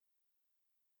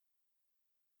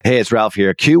Hey, it's Ralph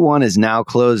here. Q1 is now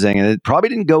closing and it probably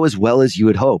didn't go as well as you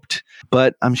had hoped,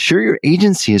 but I'm sure your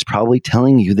agency is probably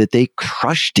telling you that they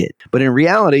crushed it. But in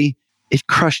reality, it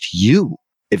crushed you.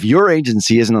 If your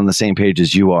agency isn't on the same page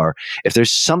as you are, if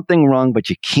there's something wrong, but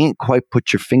you can't quite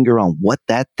put your finger on what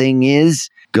that thing is,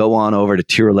 go on over to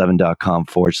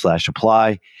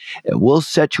tier11.com/apply and we'll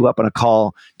set you up on a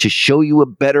call to show you a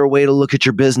better way to look at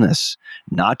your business.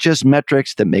 Not just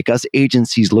metrics that make us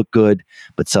agencies look good,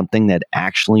 but something that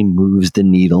actually moves the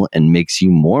needle and makes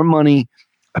you more money,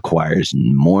 acquires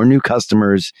more new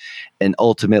customers, and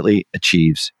ultimately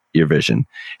achieves your vision.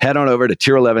 Head on over to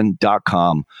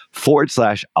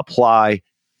tier11.com/apply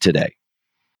today.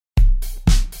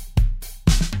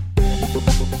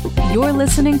 You're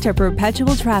listening to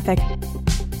Perpetual Traffic.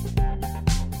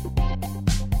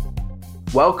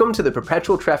 Welcome to the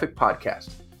Perpetual Traffic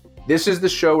Podcast. This is the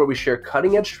show where we share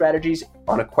cutting-edge strategies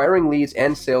on acquiring leads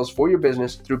and sales for your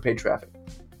business through paid traffic.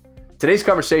 Today's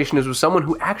conversation is with someone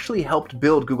who actually helped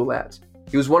build Google Ads.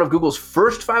 He was one of Google's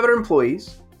first 500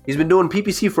 employees. He's been doing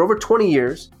PPC for over 20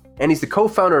 years, and he's the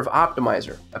co-founder of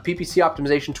Optmyzr, a PPC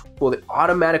optimization tool that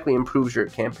automatically improves your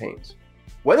campaigns.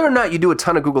 Whether or not you do a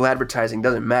ton of Google advertising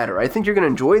doesn't matter. I think you're going to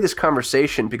enjoy this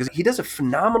conversation because he does a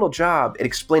phenomenal job at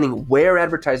explaining where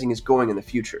advertising is going in the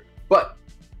future. But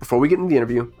before we get into the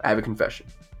interview, I have a confession.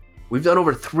 We've done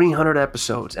over 300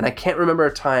 episodes, and I can't remember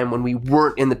a time when we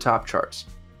weren't in the top charts.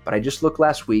 But I just looked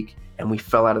last week, and we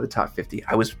fell out of the top 50.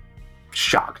 I was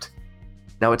shocked.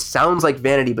 Now, it sounds like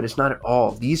vanity, but it's not at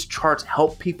all. These charts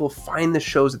help people find the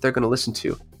shows that they're going to listen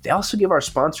to. They also give our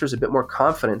sponsors a bit more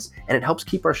confidence, and it helps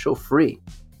keep our show free.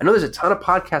 I know there's a ton of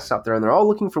podcasts out there, and they're all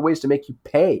looking for ways to make you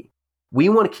pay. We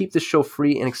want to keep this show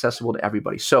free and accessible to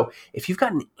everybody. So if you've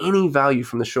gotten any value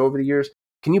from the show over the years,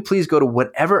 can you please go to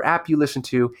whatever app you listen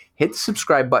to, hit the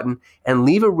subscribe button, and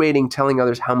leave a rating telling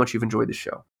others how much you've enjoyed the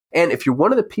show. And if you're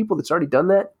one of the people that's already done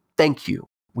that, thank you.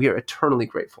 We are eternally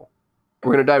grateful.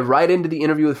 We're going to dive right into the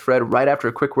interview with Fred right after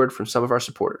a quick word from some of our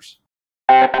supporters.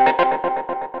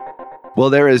 Well,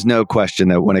 there is no question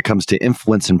that when it comes to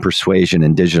influence and persuasion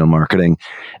in digital marketing,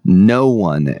 no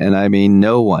one, and I mean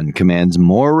no one, commands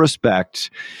more respect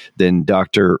than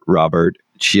Dr. Robert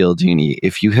Cialdini.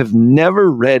 If you have never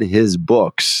read his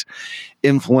books,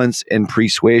 Influence and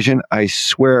Persuasion, I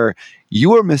swear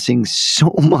you are missing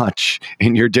so much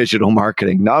in your digital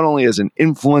marketing, not only as an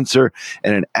influencer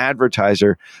and an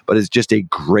advertiser, but as just a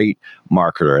great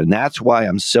marketer. And that's why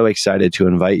I'm so excited to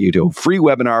invite you to a free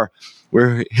webinar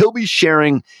where he'll be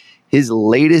sharing his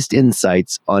latest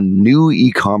insights on new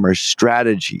e-commerce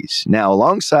strategies. Now,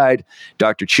 alongside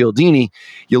Dr. Cialdini,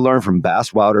 you'll learn from Bass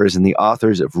Wouters and the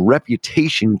authors of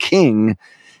Reputation King,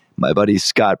 my buddies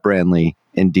Scott Branley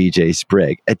and DJ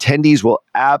Sprigg. Attendees will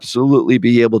absolutely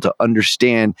be able to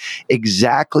understand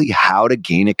exactly how to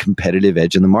gain a competitive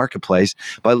edge in the marketplace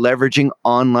by leveraging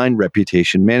online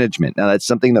reputation management. Now, that's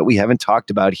something that we haven't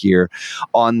talked about here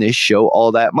on this show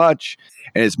all that much.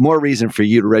 And it's more reason for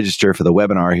you to register for the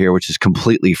webinar here, which is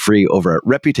completely free over at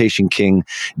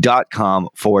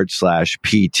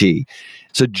reputationking.com/PT.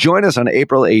 So join us on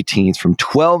April 18th from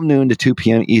 12 noon to 2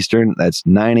 p.m. Eastern. That's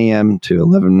 9 a.m. to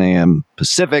 11 a.m.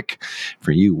 Pacific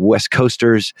for you West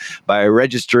Coasters by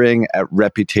registering at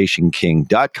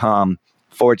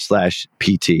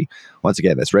reputationking.com/PT. Once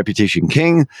again, that's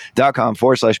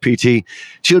reputationking.com/PT.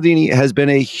 Cialdini has been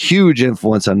a huge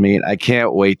influence on me, and I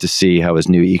can't wait to see how his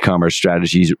new e-commerce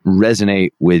strategies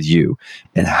resonate with you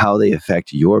and how they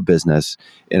affect your business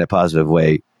in a positive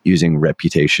way using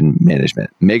reputation management.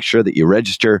 Make sure that you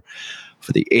register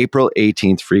for the April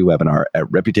 18th free webinar at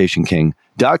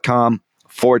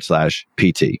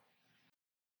reputationking.com/PT.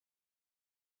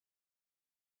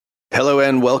 Hello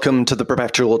and welcome to the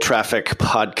Perpetual Traffic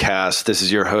Podcast. This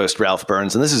is your host, Ralph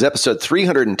Burns, and this is episode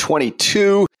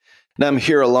 322. And I'm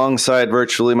here alongside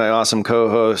virtually my awesome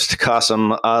co-host,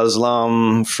 Qasim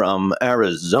Aslam from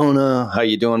Arizona. How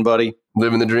you doing, buddy?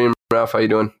 Living the dream, Ralph. How you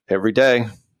doing? Every day,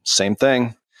 same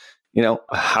thing. You know,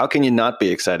 how can you not be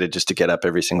excited just to get up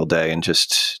every single day and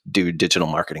just do digital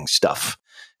marketing stuff?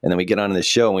 And then we get on this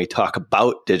show and we talk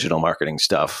about digital marketing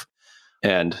stuff.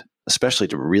 And especially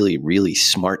to really, really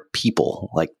smart people.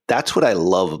 Like, that's what I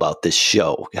love about this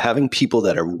show. Having people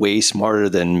that are way smarter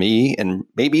than me and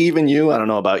maybe even you. I don't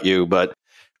know about you, but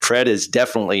Fred is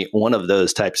definitely one of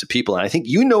those types of people. And I think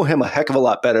you know him a heck of a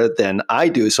lot better than I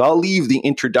do. So I'll leave the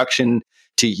introduction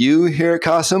to you here,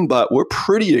 Qasim, but we're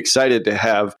pretty excited to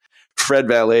have Fred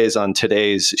Vallaeys on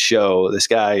today's show. This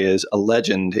guy is a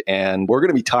legend, and we're going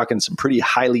to be talking some pretty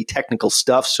highly technical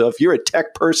stuff. So if you're a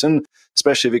tech person,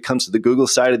 especially if it comes to the Google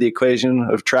side of the equation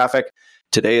of traffic,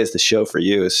 today is the show for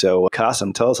you. So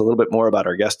Qasim, tell us a little bit more about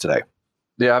our guest today.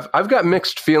 Yeah, I've got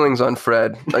mixed feelings on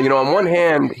Fred. On one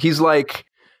hand, he's like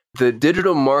the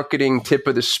digital marketing tip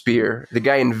of the spear. The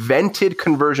guy invented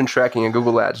conversion tracking in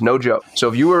Google Ads, no joke. So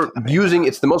if you were using,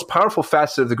 it's the most powerful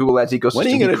facet of the Google Ads ecosystem. When are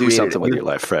you going to do something with your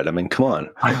life, Fred? I mean, come on.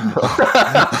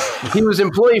 He was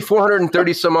employee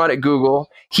 430 some odd at Google.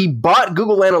 He bought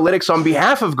Google Analytics on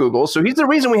behalf of Google. So he's the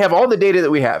reason we have all the data that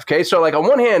we have. Okay. So like on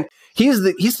one hand, he's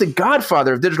the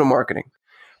godfather of digital marketing.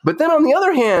 But then on the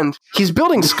other hand, he's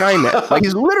building Skynet. Like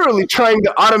he's literally trying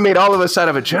to automate all of us out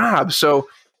of a job. So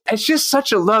it's just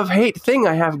such a love-hate thing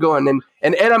I have going. And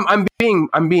I'm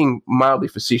being mildly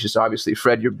facetious, obviously.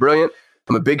 Fred, you're brilliant.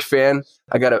 I'm a big fan.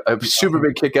 I got a super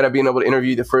big kick out of being able to interview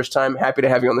you the first time. Happy to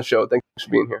have you on the show. Thanks for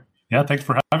being here. Yeah, thanks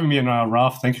for having me. And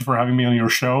Ralph, thank you for having me on your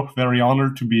show. Very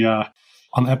honored to be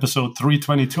on episode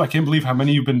 322. I can't believe how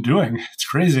many you've been doing. It's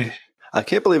crazy. I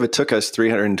can't believe it took us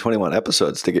 321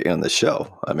 episodes to get you on the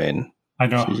show. I mean, I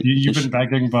know you've been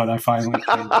begging, but I finally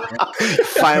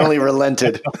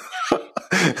relented.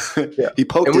 Yeah. He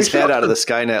poked his head out of the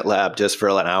Skynet lab just for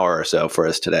an hour or so for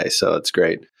us today. So it's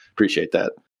great. Appreciate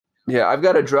that. Yeah, I've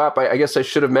got to drop. I guess I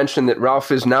should have mentioned that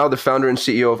Ralph is now the founder and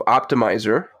CEO of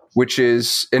Optmyzr, which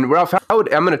is, and Ralph, I'm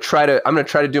going to try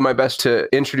to do my best to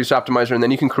introduce Optmyzr, and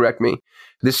then you can correct me.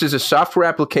 This is a software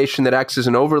application that acts as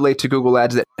an overlay to Google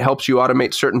Ads that helps you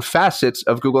automate certain facets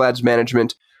of Google Ads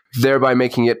management, thereby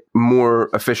making it more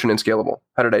efficient and scalable.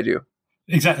 How did I do?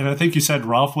 Exactly. I think you said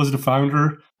Ralph was the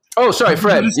founder. Oh, sorry,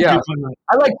 Fred. Yeah,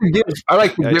 I like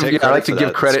to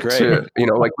give credit to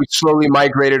like we slowly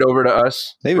migrated over to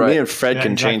us. Maybe me and Fred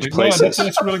can change places.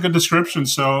 That's a really good description.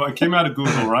 So I came out of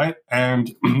Google, right?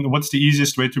 And what's the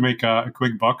easiest way to make a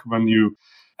quick buck when you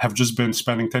have just been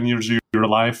spending 10 years of your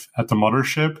life at the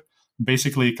mothership,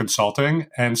 basically consulting?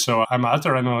 And so I'm out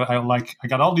there and I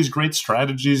got all these great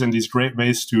strategies and these great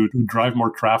ways to drive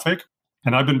more traffic.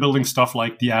 And I've been building stuff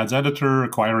like the ads editor,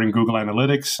 acquiring Google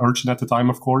Analytics, Urchin at the time,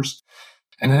 of course.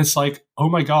 And it's like, oh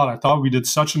my God, I thought we did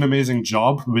such an amazing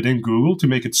job within Google to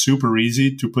make it super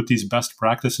easy to put these best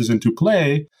practices into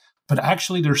play. But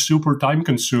actually, they're super time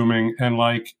consuming. And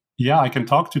like, yeah, I can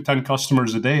talk to 10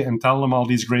 customers a day and tell them all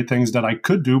these great things that I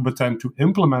could do, but then to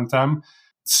implement them,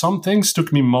 some things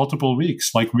took me multiple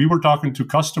weeks. Like we were talking to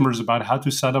customers about how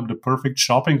to set up the perfect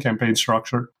shopping campaign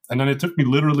structure. And then it took me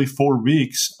literally 4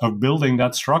 weeks of building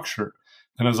that structure.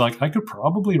 And I was like, I could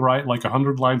probably write like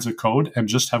 100 lines of code and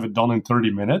just have it done in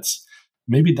 30 minutes.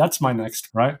 Maybe that's my next,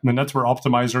 right? And then that's where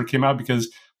Optmyzr came out, because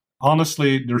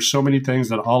honestly, there's so many things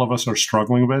that all of us are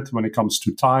struggling with when it comes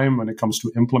to time, when it comes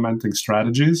to implementing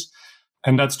strategies.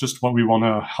 And that's just what we want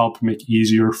to help make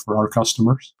easier for our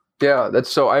customers. Yeah,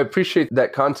 I appreciate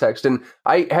that context. And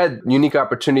I had unique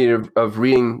opportunity of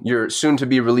reading your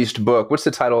soon-to-be released book. What's the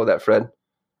title of that, Fred?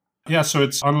 Yeah, so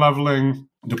it's Unleveling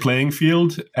the Playing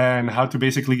Field and how to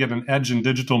basically get an edge in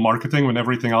digital marketing when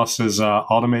everything else is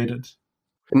automated.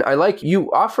 And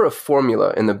you offer a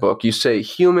formula in the book. You say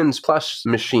humans plus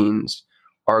machines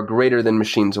are greater than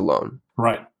machines alone.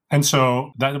 Right. And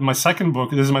so this is my second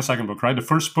book, right? The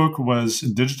first book was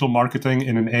Digital Marketing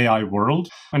in an AI World.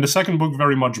 And the second book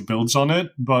very much builds on it.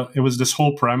 But it was this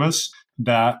whole premise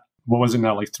that, what was it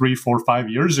now, like 3, 4, 5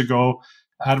 years ago,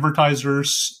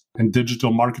 advertisers and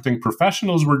digital marketing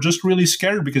professionals were just really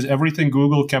scared because everything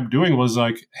Google kept doing was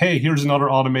like, hey, here's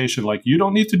another automation. Like, you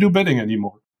don't need to do bidding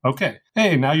anymore. Okay.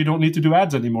 Hey, now you don't need to do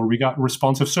ads anymore. We got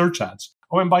responsive search ads.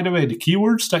 Oh, and by the way, the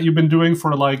keywords that you've been doing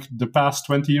for like the past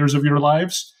 20 years of your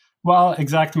lives, well,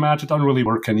 exact match, it doesn't really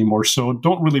work anymore. So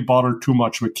don't really bother too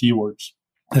much with keywords.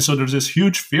 And so there's this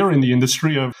huge fear in the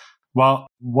industry of, well,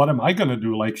 what am I going to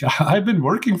do? Like, I've been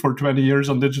working for 20 years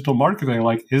on digital marketing.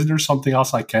 Like, is there something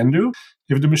else I can do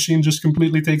if the machine just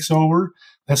completely takes over?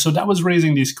 And so that was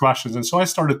raising these questions. And so I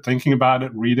started thinking about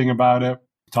it, reading about it,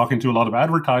 talking to a lot of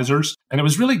advertisers. And it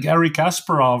was really Gary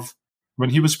Kasparov,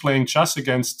 when he was playing chess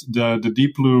against the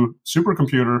Deep Blue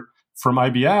supercomputer from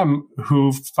IBM,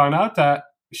 who found out that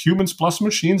humans plus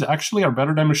machines actually are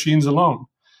better than machines alone.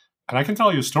 And I can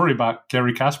tell you a story about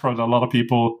Gary Kasparov that a lot of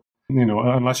people,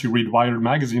 unless you read Wired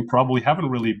magazine, probably haven't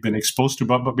really been exposed to.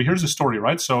 But here's the story,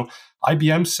 right? So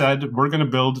IBM said, we're going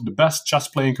to build the best chess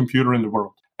playing computer in the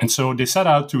world. And so they set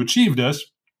out to achieve this.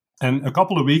 And a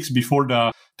couple of weeks before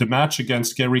the match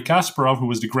against Gary Kasparov, who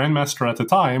was the grandmaster at the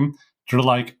time, they're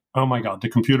like, oh my God, the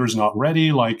computer's not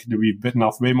ready. Like, we've bitten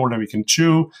off way more than we can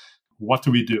chew. What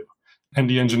do we do? And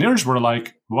the engineers were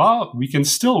like, well, we can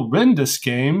still win this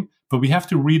game, but we have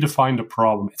to redefine the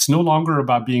problem. It's no longer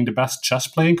about being the best chess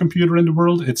playing computer in the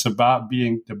world. It's about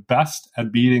being the best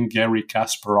at beating Gary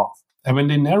Kasparov. And when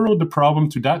they narrowed the problem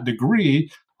to that degree,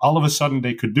 all of a sudden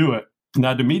they could do it.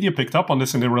 Now, the media picked up on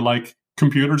this and they were like,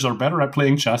 computers are better at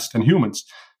playing chess than humans.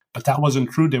 But that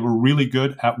wasn't true. They were really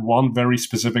good at one very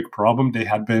specific problem they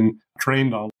had been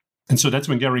trained on. And so that's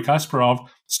when Gary Kasparov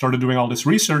started doing all this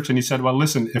research. And he said, well,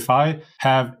 listen, if I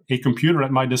have a computer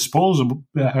at my disposal,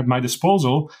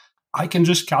 I can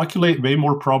just calculate way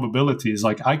more probabilities.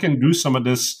 Like I can do some of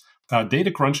this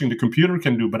data crunching the computer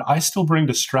can do, but I still bring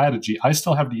the strategy. I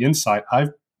still have the insight. I've,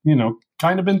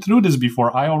 kind of been through this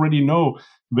before. I already know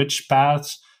which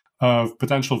paths of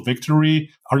potential victory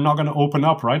are not going to open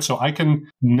up, right? So I can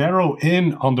narrow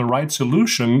in on the right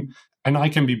solution and I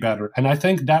can be better. And I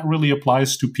think that really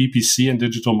applies to PPC and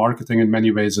digital marketing in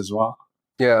many ways as well.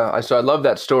 Yeah, so I love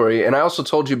that story. And I also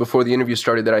told you before the interview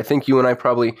started that I think you and I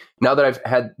probably, now that I've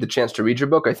had the chance to read your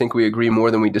book, I think we agree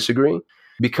more than we disagree.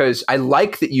 Because I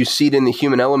like that you see it in the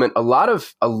human element. A lot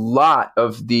of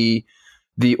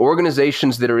the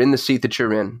organizations that are in the seat that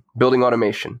you're in, building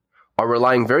automation, are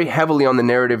relying very heavily on the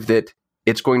narrative that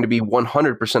it's going to be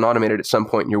 100% automated at some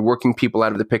point and you're working people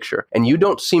out of the picture. And you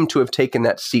don't seem to have taken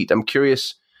that seat. I'm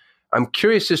curious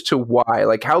as to why.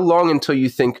 Like, how long until you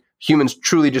think humans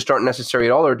truly just aren't necessary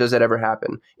at all, or does that ever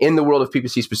happen in the world of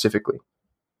PPC specifically?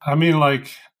 I mean,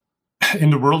 like,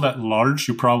 in the world at large,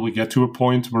 you probably get to a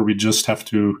point where we just have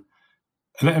to.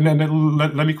 And then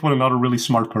let me quote another really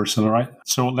smart person, all right?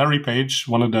 So Larry Page,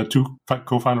 one of the two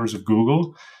co-founders of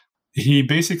Google, he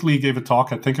basically gave a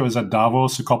talk, I think it was at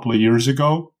Davos a couple of years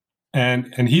ago.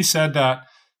 And he said that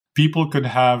people could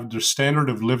have their standard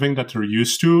of living that they're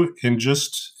used to in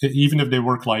just, even if they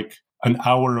work like an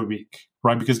hour a week,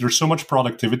 right? Because there's so much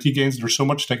productivity gains, there's so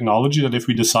much technology that if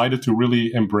we decided to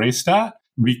really embrace that,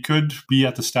 we could be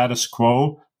at the status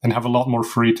quo and have a lot more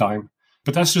free time.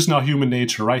 But that's just not human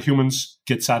nature, right? Humans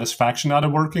get satisfaction out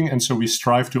of working. And so we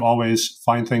strive to always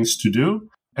find things to do.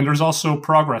 And there's also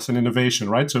progress and innovation,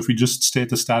 right? So if we just stay at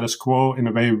the status quo, in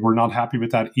a way, we're not happy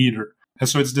with that either. And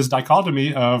so it's this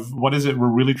dichotomy of what is it we're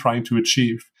really trying to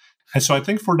achieve. And so I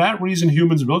think for that reason,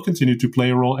 humans will continue to play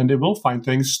a role and they will find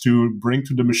things to bring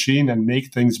to the machine and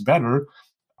make things better,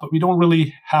 but we don't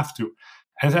really have to.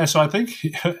 And so I think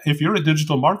if you're a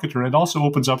digital marketer, it also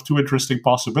opens up two interesting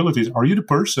possibilities. Are you the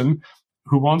person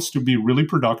who wants to be really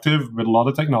productive with a lot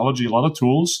of technology, a lot of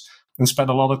tools, and spend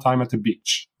a lot of time at the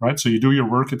beach, right? So you do your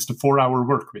work, it's the 4-hour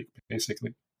work week,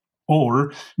 basically.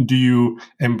 Or do you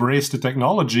embrace the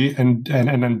technology and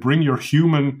then bring your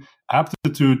human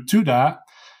aptitude to that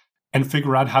and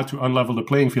figure out how to unlevel the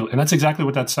playing field? And that's exactly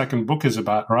what that second book is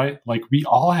about, right? Like, we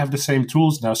all have the same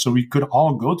tools now, so we could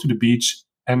all go to the beach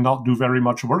and not do very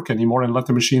much work anymore and let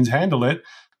the machines handle it.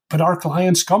 But our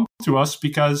clients come to us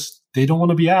because they don't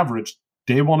want to be average.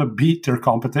 They want to beat their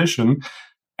competition.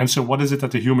 And so what is it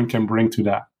that the human can bring to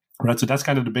that? Right. So that's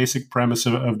kind of the basic premise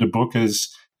of the book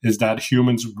is that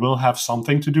humans will have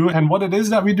something to do. And what it is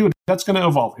that we do, that's going to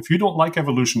evolve. If you don't like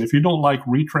evolution, if you don't like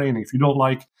retraining, if you don't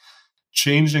like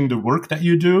changing the work that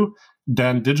you do,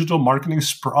 then digital marketing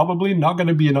is probably not going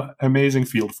to be an amazing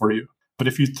field for you. But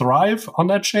if you thrive on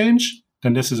that change,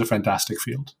 then this is a fantastic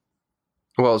field.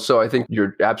 Well, so I think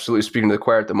you're absolutely speaking to the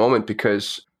choir at the moment,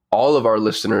 because all of our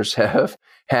listeners have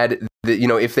had,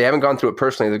 if they haven't gone through it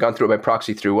personally, they've gone through it by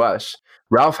proxy through us.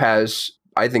 Ralph has,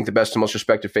 I think, the best and most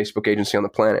respected Facebook agency on the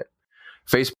planet.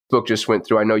 Facebook just went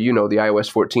through, I know you know, the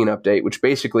iOS 14 update, which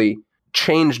basically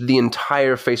changed the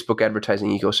entire Facebook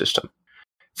advertising ecosystem,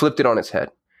 flipped it on its head.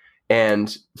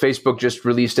 And Facebook just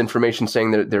released information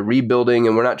saying that they're rebuilding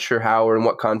and we're not sure how or in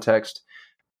what context.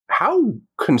 How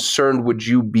concerned would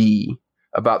you be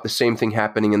about the same thing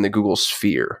happening in the Google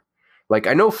sphere? Like,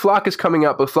 I know Flock is coming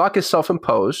up, but Flock is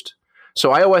self-imposed.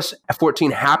 So iOS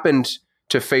 14 happened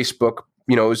to Facebook.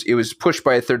 It was pushed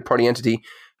by a third-party entity.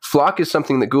 Flock is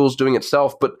something that Google's doing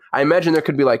itself, but I imagine there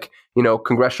could be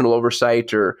congressional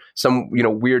oversight or some,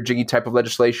 weird jiggy type of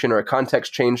legislation or a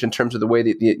context change in terms of the way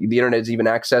that the internet is even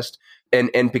accessed.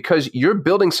 And because you're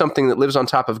building something that lives on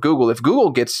top of Google, if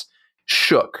Google gets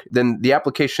shook, then the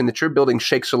application that you're building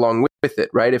shakes along with it,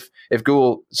 right? If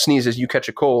Google sneezes, you catch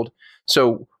a cold.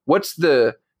 So what's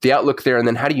the outlook there? And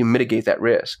then how do you mitigate that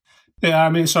risk? Yeah,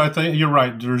 I mean, so I think you're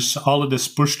right. There's all of this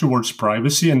push towards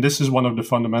privacy, and this is one of the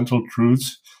fundamental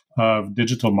truths of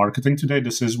digital marketing today.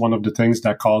 This is one of the things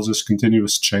that causes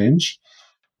continuous change.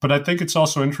 But I think it's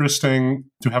also interesting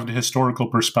to have the historical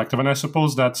perspective. And I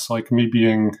suppose that's like me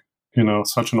being,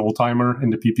 such an old timer in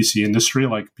the PPC industry.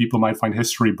 Like, people might find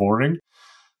history boring.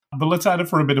 But let's add it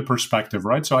for a bit of perspective,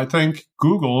 right? So I think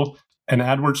Google and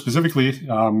AdWords specifically,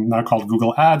 now called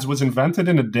Google Ads, was invented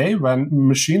in a day when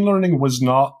machine learning was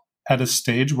not at a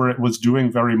stage where it was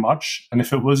doing very much. And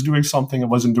if it was doing something, it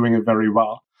wasn't doing it very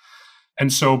well.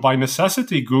 And so by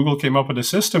necessity, Google came up with a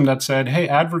system that said, hey,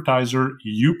 advertiser,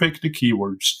 you pick the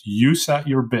keywords, you set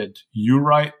your bid, you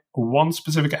write one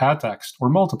specific ad text or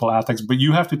multiple ad texts, but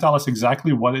you have to tell us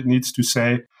exactly what it needs to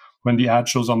say when the ad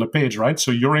shows on the page, right?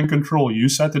 So you're in control. You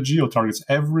set the geo-targets,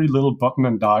 every little button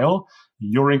and dial,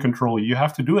 you're in control. You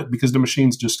have to do it because the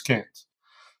machines just can't.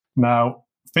 Now,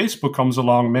 Facebook comes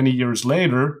along many years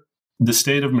later. The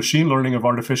state of machine learning of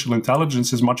artificial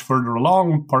intelligence is much further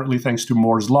along, partly thanks to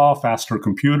Moore's law, faster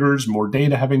computers, more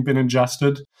data having been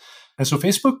ingested. And so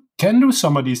Facebook can do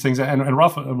some of these things. And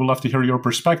Ralph, I would love to hear your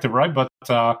perspective, right? But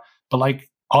like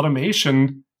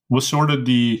automation was sort of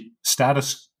the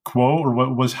status quo, or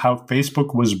what was how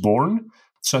Facebook was born.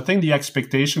 So I think the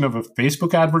expectation of a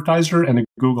Facebook advertiser and a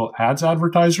Google Ads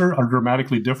advertiser are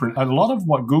dramatically different. And a lot of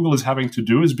what Google is having to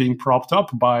do is being propped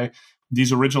up by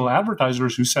these original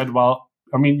advertisers who said, well,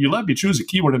 I mean, you let me choose a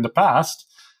keyword in the past.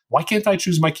 Why can't I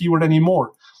choose my keyword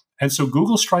anymore? And so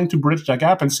Google's trying to bridge that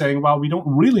gap and saying, well, we don't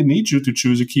really need you to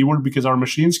choose a keyword because our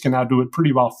machines can now do it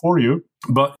pretty well for you.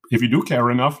 But if you do care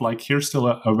enough, like here's still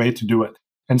a way to do it.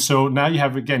 And so now you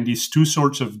have, again, these two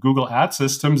sorts of Google ad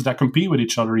systems that compete with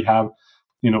each other. You have,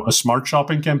 a smart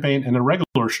shopping campaign and a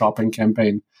regular shopping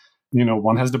campaign.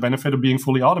 One has the benefit of being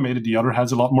fully automated. The other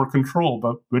has a lot more control.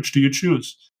 But which do you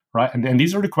choose? Right. And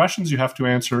these are the questions you have to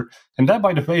answer. And that,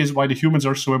 by the way, is why the humans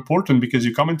are so important, because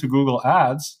you come into Google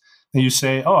Ads and you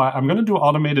say, oh, I'm going to do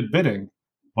automated bidding.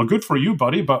 Well, good for you,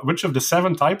 buddy. But which of the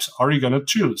 7 types are you going to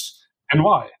choose and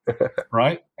why?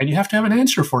 Right. And you have to have an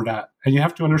answer for that. And you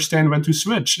have to understand when to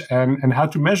switch and how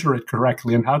to measure it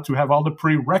correctly and how to have all the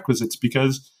prerequisites,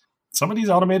 because some of these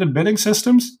automated bidding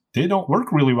systems, they don't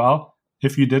work really well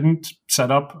if you didn't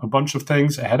set up a bunch of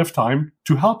things ahead of time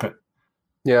to help it.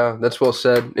 Yeah, that's well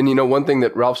said. And one thing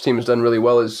that Ralph's team has done really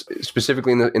well is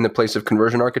specifically in the place of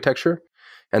conversion architecture,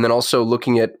 and then also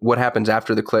looking at what happens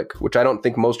after the click, which I don't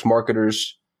think most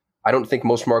marketers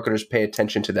pay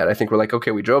attention to that. I think we're like,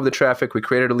 okay, we drove the traffic, we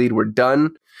created a lead, we're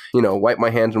done, wipe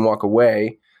my hands and walk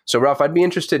away. So Ralph, I'd be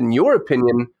interested in your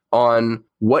opinion on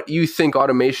what you think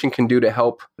automation can do to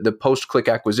help the post-click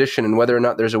acquisition and whether or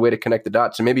not there's a way to connect the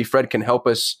dots. And maybe Fred can help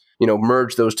us,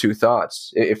 merge those two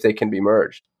thoughts if they can be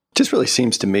merged. Just really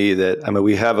seems to me that,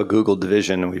 we have a Google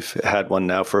division and we've had one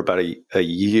now for about a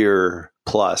year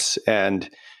plus. And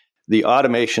the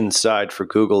automation side for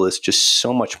Google is just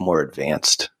so much more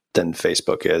advanced than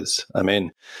Facebook is. I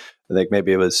think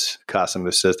maybe it was Qasim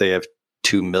who says they have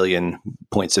 2 million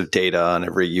points of data on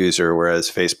every user, whereas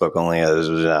Facebook only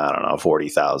has,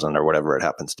 40,000 or whatever it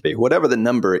happens to be. Whatever the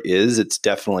number is, it's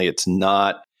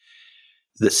not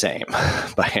the same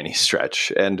by any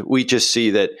stretch. And we just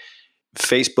see that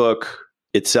Facebook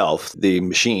itself, the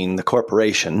machine, the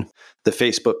corporation, the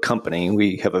Facebook company,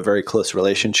 we have a very close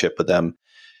relationship with them.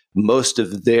 Most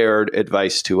of their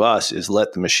advice to us is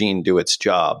let the machine do its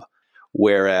job.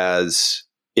 Whereas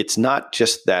it's not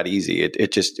just that easy.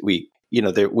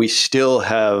 We still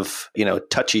have,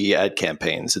 touchy ad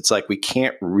campaigns. It's like we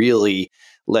can't really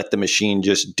let the machine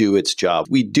just do its job.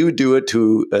 We do it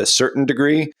to a certain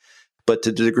degree, but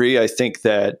to the degree I think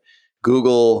that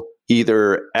Google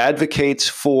either advocates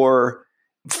for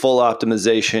full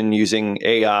optimization using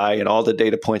AI and all the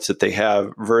data points that they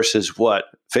have versus what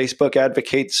Facebook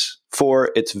advocates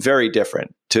for, it's very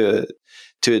different to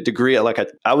a degree,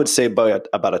 I would say about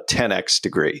a 10x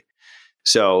degree.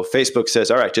 So Facebook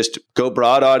says, all right, just go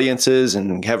broad audiences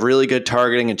and have really good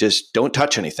targeting and just don't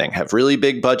touch anything. Have really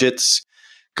big budgets,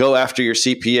 go after your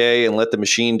CPA and let the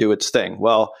machine do its thing.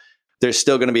 Well, there's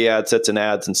still going to be ad sets and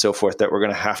ads and so forth that we're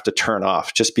going to have to turn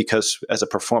off just because as a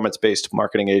performance-based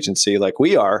marketing agency like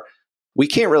we are, we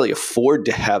can't really afford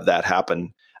to have that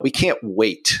happen. We can't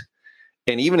wait.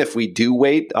 And even if we do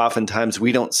wait, oftentimes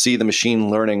we don't see the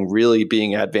machine learning really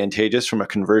being advantageous from a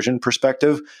conversion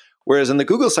perspective. Whereas on the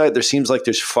Google side, there seems like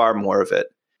there's far more of it.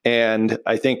 And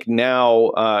I think now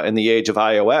in the age of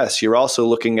iOS, you're also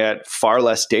looking at far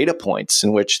less data points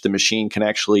in which the machine can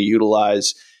actually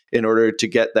utilize in order to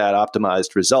get that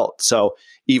optimized result. So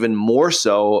even more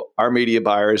so, our media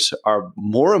buyers are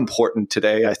more important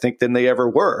today, I think, than they ever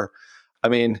were. I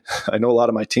know a lot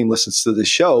of my team listens to this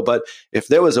show, but if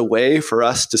there was a way for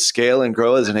us to scale and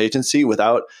grow as an agency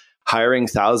without hiring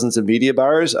thousands of media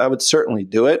buyers, I would certainly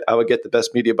do it. I would get the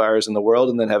best media buyers in the world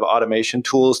and then have automation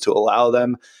tools to allow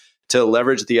them to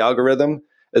leverage the algorithm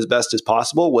as best as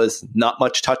possible with not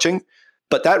much touching.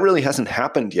 But that really hasn't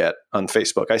happened yet on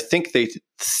Facebook. I think they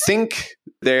think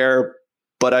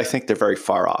but I think they're very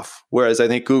far off. Whereas I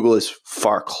think Google is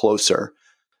far closer,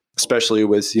 especially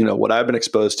with, what I've been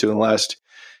exposed to in the last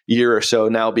year or so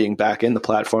now being back in the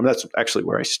platform. That's actually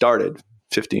where I started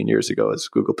 15 years ago as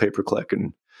Google Pay-Per-Click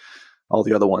and all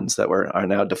the other ones that are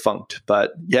now defunct.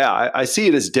 But yeah, I see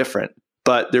it as different,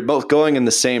 but they're both going in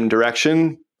the same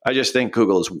direction. I just think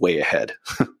Google is way ahead.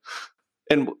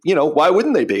 And, why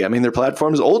wouldn't they be? I mean, their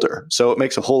platform's older, so it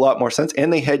makes a whole lot more sense.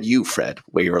 And they had you, Fred,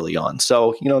 way early on.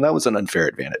 So, that was an unfair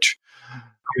advantage.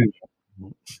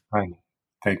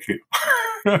 Thank you.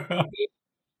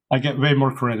 I get way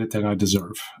more credit than I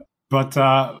deserve. But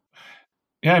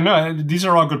these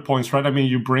are all good points, right? I mean,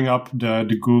 you bring up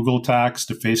the Google tax,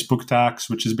 the Facebook tax,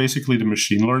 which is basically the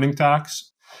machine learning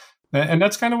tax. And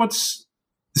that's kind of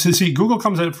Google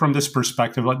comes at it from this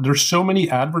perspective. Like, there's so many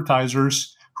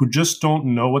advertisers who just don't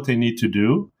know what they need to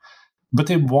do, but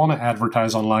they want to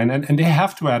advertise online, and they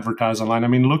have to advertise online. I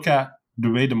mean, look at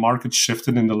the way the market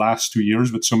shifted in the last 2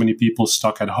 years with so many people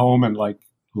stuck at home and like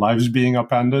lives being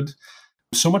upended.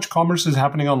 So much commerce is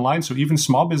happening online. So even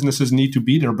small businesses need to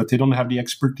be there, but they don't have the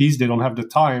expertise. They don't have the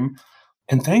time.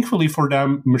 And thankfully for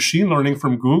them, machine learning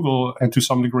from Google and to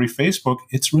some degree Facebook,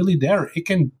 it's really there. It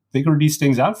can figure these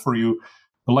things out for you.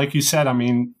 But like you said, I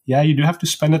mean, you do have to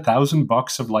spend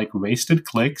 $1,000 of like wasted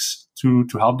clicks to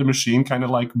help the machine kind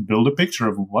of like build a picture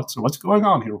of what's going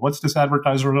on here. What's this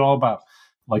advertiser all about?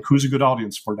 Like, who's a good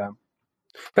audience for them?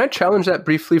 Can I challenge that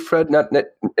briefly, Fred?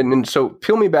 And so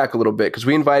peel me back a little bit, because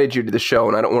we invited you to the show,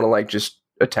 and I don't want to like just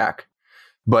attack,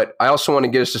 but I also want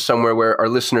to get us to somewhere where our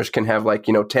listeners can have like,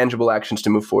 tangible actions to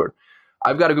move forward.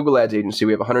 I've got a Google Ads agency.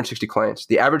 We have 160 clients.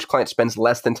 The average client spends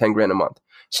less than 10 grand a month.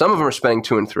 Some of them are spending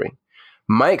 2 and 3.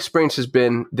 My experience has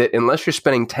been that unless you're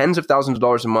spending tens of thousands of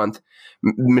dollars a month,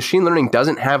 machine learning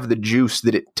doesn't have the juice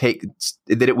that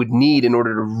it would need in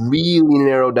order to really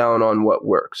narrow down on what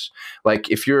works. Like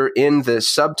if you're in the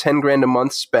sub 10 grand a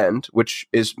month spend, which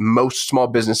is most small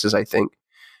businesses, I think,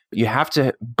 you have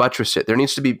to buttress it. There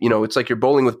needs to be, it's like you're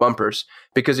bowling with bumpers,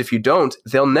 because if you don't,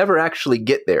 they'll never actually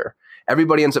get there.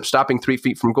 Everybody ends up stopping 3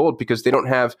 feet from gold because they don't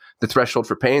have the threshold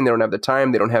for pain. They don't have the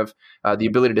time. They don't have the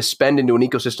ability to spend into an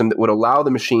ecosystem that would allow the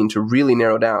machine to really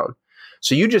narrow down.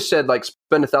 So you just said like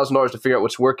spend $1,000 to figure out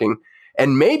what's working.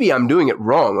 And maybe I'm doing it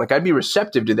wrong. Like I'd be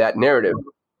receptive to that narrative.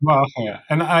 Well, yeah.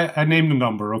 And I named a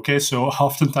number. Okay. So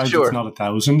oftentimes It's not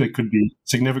 1,000. It could be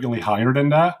significantly higher than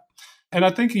that. And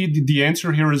I think the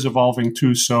answer here is evolving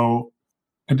too. So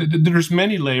there's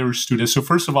many layers to this. So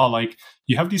first of all, like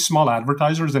you have these small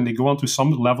advertisers and they go on to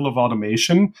some level of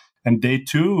automation, and they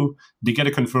get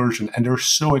a conversion and they're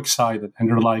so excited and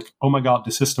they're like, oh my God,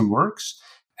 the system works.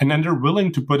 And then they're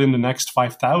willing to put in the next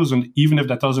 5,000, even if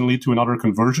that doesn't lead to another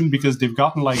conversion, because they've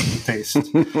gotten like the taste,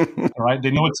 right?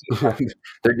 They know it's...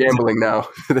 They're gambling now.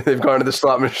 They've gone to the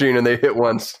slot machine and they hit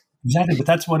once. Exactly, but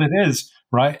that's what it is,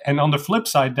 right? And on the flip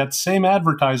side, that same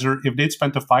advertiser, if they'd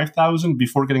spent the 5,000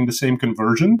 before getting the same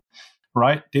conversion,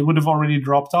 right, they would have already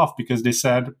dropped off because they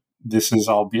said, this is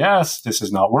all BS, this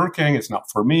is not working, it's not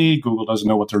for me, Google doesn't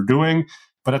know what they're doing.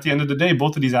 But at the end of the day,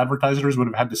 both of these advertisers would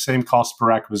have had the same cost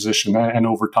per acquisition. And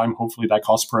over time, hopefully that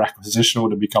cost per acquisition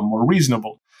would have become more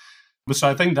reasonable. But so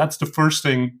I think that's the first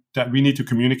thing that we need to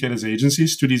communicate as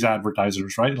agencies to these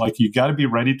advertisers, right? Like you got to be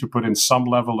ready to put in some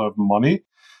level of money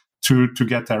to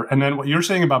get there. And then what you're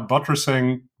saying about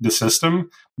buttressing the system,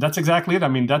 that's exactly it. I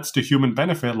mean, that's the human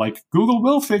benefit. Like Google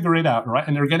will figure it out, right?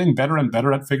 And they're getting better and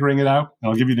better at figuring it out. And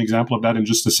I'll give you an example of that in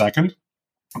just a second.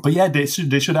 But yeah, they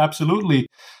should absolutely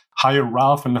hire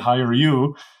Ralph and hire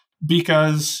you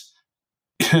because,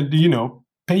 pay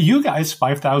you guys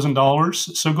 $5,000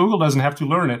 so Google doesn't have to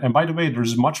learn it. And by the way,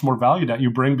 there's much more value that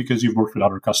you bring because you've worked with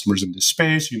other customers in this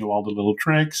space. You know all the little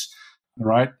tricks,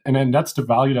 right? And then that's the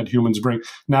value that humans bring.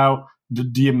 Now,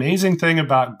 the amazing thing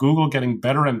about Google getting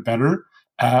better and better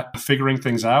at figuring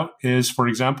things out is, for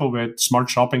example, with smart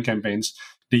shopping campaigns,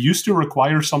 they used to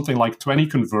require something like 20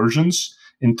 conversions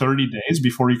in 30 days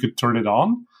before you could turn it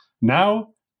on. Now,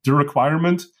 the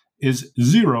requirement is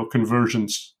 0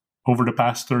 conversions over the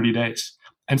past 30 days.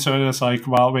 And so it's like,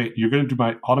 well, wait, you're going to do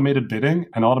my automated bidding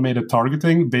and automated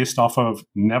targeting based off of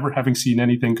never having seen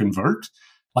anything convert?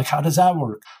 Like, how does that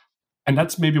work? And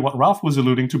that's maybe what Ralph was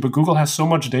alluding to, but Google has so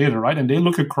much data, right? And they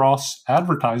look across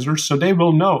advertisers, so they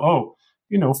will know,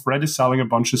 Fred is selling a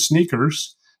bunch of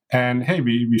sneakers. And hey,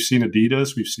 we've seen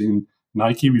Adidas, we've seen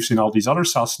Nike, we've seen all these other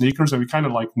sell sneakers, and we kind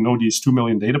of like know these 2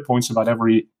 million data points about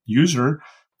every user.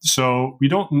 So we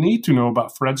don't need to know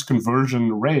about Fred's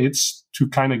conversion rates to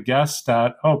kind of guess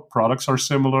that, products are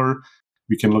similar.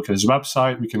 We can look at his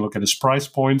website, we can look at his price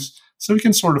points, so we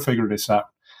can sort of figure this out.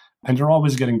 And they're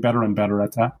always getting better and better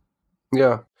at that.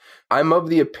 Yeah. I'm of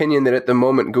the opinion that at the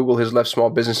moment, Google has left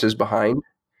small businesses behind.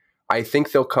 I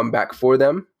think they'll come back for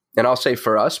them. And I'll say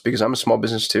for us, because I'm a small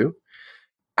business too.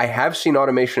 I have seen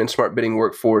automation and smart bidding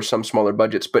work for some smaller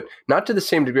budgets, but not to the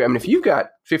same degree. I mean, if you've got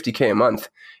 $50K a month,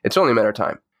 it's only a matter of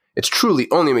time. It's truly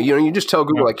only me. You just tell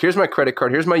Google, like, here's my credit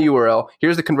card, here's my URL,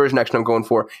 here's the conversion action I'm going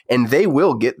for, and they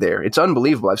will get there. It's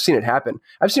unbelievable. I've seen it happen.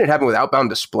 I've seen it happen with outbound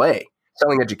display,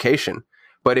 selling education.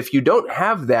 But if you don't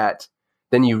have that,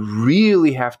 then you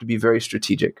really have to be very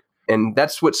strategic. And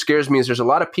that's what scares me is there's a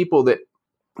lot of people that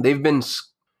they've been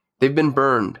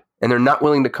burned and they're not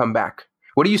willing to come back.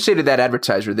 What do you say to that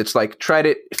advertiser that's like tried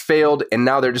it, failed, and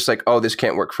now they're just like, oh, this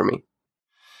can't work for me?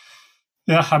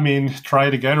 Yeah, I mean, try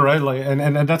it again, right? Like,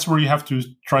 and that's where you have to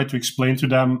try to explain to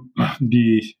them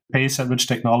the pace at which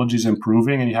technology is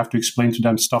improving, and you have to explain to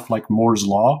them stuff like Moore's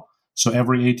law. So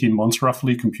every 18 months,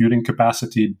 roughly, computing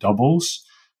capacity doubles.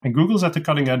 And Google's at the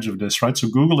cutting edge of this, right? So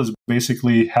Google is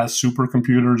basically has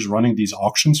supercomputers running these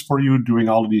auctions for you, doing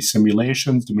all of these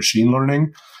simulations, the machine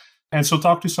learning. And so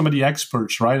talk to some of the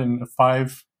experts, right? And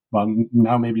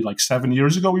now maybe like 7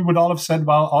 years ago, we would all have said,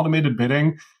 well, automated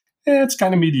bidding, it's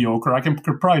kind of mediocre. I could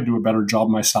probably do a better job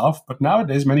myself. But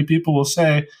nowadays, many people will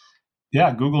say,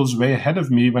 yeah, Google's way ahead of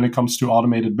me when it comes to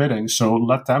automated bidding. So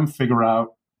let them figure out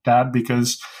that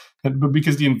because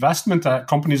the investment that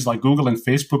companies like Google and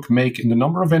Facebook make in the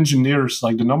number of engineers,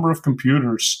 like the number of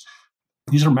computers,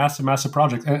 these are massive, massive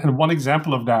projects. And one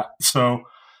example of that, so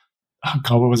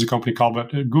what was the company called? But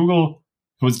Google,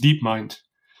 it was DeepMind.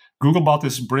 Google bought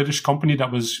this British company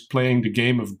that was playing the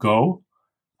game of Go.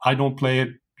 I don't play it.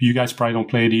 You guys probably don't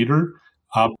play it either.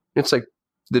 It's like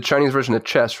the Chinese version of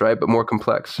chess, right? But more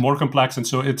complex. More complex. And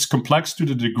so it's complex to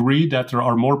the degree that there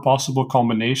are more possible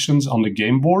combinations on the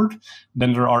game board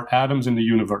than there are atoms in the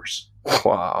universe.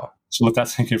 Wow. So let that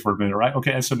sink in for a minute, right?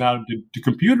 Okay. And so now the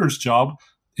computer's job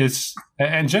is,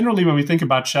 and generally when we think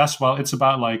about chess, well, it's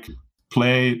about like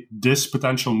play this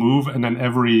potential move and then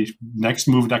every next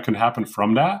move that can happen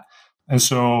from that. And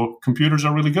so computers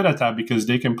are really good at that because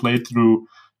they can play through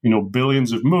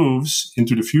billions of moves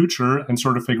into the future and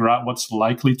sort of figure out what's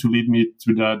likely to lead me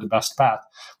to the best path.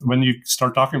 When you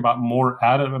start talking about more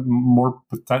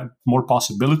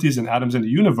possibilities and atoms in the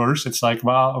universe, it's like,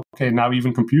 well, okay, now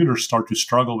even computers start to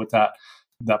struggle with that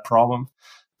problem.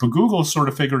 But Google sort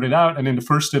of figured it out. And in the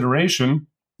first iteration,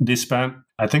 they spent,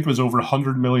 I think it was over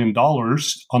 $100 million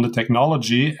on the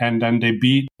technology. And then they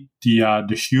beat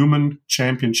the human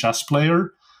champion chess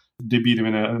player. They beat him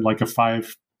in a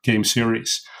 5-game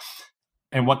series.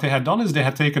 And what they had done is they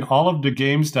had taken all of the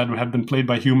games that had been played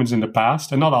by humans in the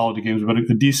past, and not all of the games, but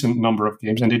a decent number of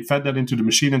games, and they'd fed that into the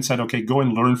machine and said, okay, go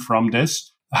and learn from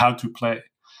this how to play.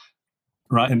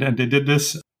 Right? And they did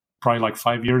this probably like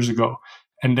 5 years ago.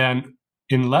 And then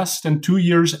in less than 2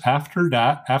 years after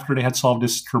that, after they had solved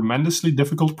this tremendously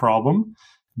difficult problem,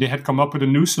 they had come up with a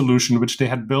new solution, which they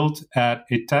had built at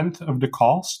 1/10 of the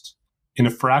cost in a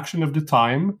fraction of the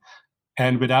time,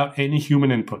 and without any human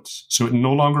inputs. So it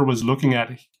no longer was looking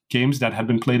at games that had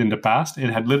been played in the past. It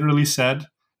had literally said,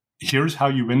 here's how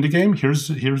you win the game. Here's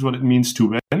what it means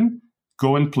to win.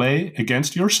 Go and play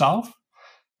against yourself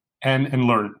and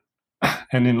learn.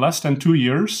 And in less than 2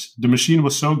 years, the machine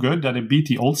was so good that it beat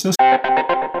the old system.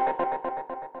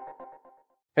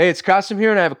 Hey, it's Qasim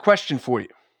here, and I have a question for you.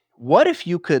 What if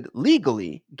you could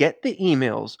legally get the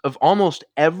emails of almost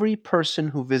every person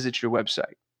who visits your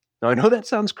website? Now, I know that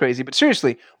sounds crazy, but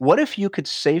seriously, what if you could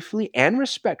safely and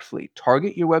respectfully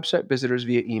target your website visitors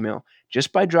via email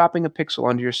just by dropping a pixel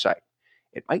onto your site?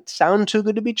 It might sound too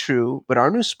good to be true, but our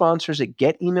new sponsors at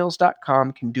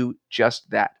getemails.com can do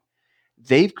just that.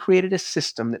 They've created a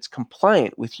system that's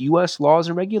compliant with US laws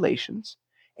and regulations,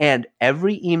 and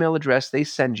every email address they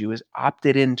send you is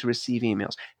opted in to receive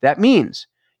emails. That means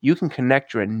you can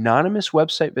connect your anonymous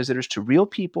website visitors to real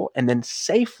people and then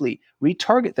safely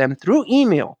retarget them through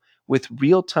email with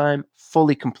real-time,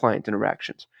 fully compliant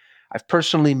interactions. I've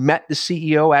personally met the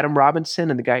CEO, Adam Robinson,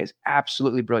 and the guy is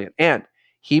absolutely brilliant. And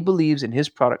he believes in his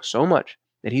product so much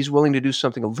that he's willing to do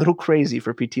something a little crazy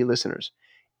for PT listeners.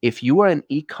 If you are an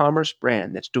e-commerce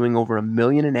brand that's doing over $1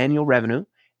 million in annual revenue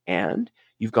and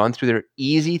you've gone through their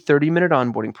easy 30-minute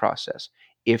onboarding process,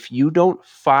 if you don't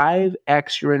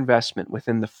 5x your investment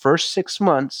within the first 6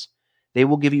 months, they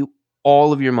will give you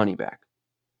all of your money back.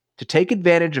 To take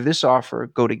advantage of this offer,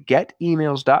 go to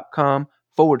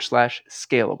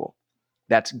getemails.com/scalable.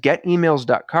 That's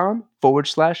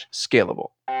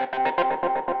getemails.com/scalable.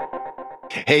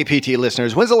 Hey, PT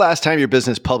listeners, when's the last time your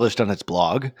business published on its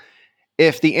blog?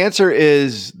 If the answer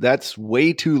is that's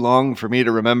way too long for me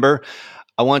to remember,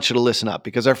 I want you to listen up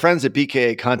because our friends at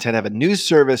BKA Content have a new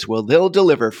service where they'll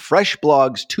deliver fresh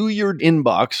blogs to your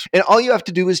inbox, and all you have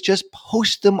to do is just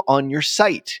post them on your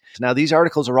site. Now, these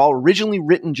articles are all originally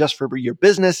written just for your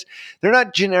business. They're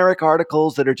not generic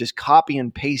articles that are just copy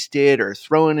and pasted or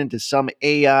thrown into some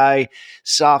AI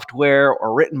software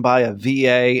or written by a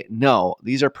VA. No,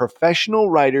 these are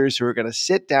professional writers who are going to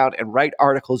sit down and write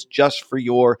articles just for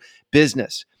your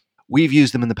business. We've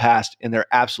used them in the past, and they're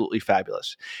absolutely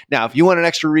fabulous. Now, if you want an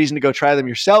extra reason to go try them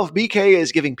yourself, BKA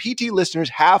is giving PT listeners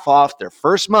half off their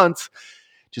first month.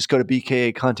 Just go to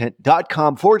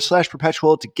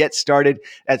bkacontent.com/perpetual to get started.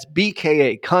 That's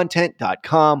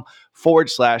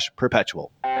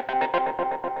bkacontent.com/perpetual.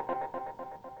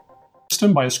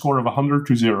 System by a score of 100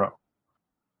 to 0.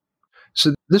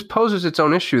 So this poses its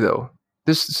own issue, though.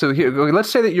 So here, let's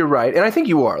say that you're right, and I think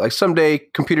you are. Like someday,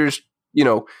 computers,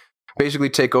 basically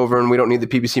take over, and we don't need the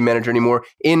PPC manager anymore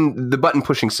in the button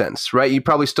pushing sense, right? You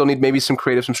probably still need maybe some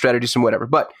creative, some strategy, some whatever.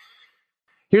 But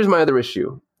here's my other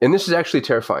issue, and this is actually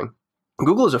terrifying.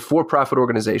 Google is a for-profit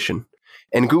organization,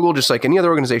 and Google, just like any other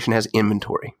organization, has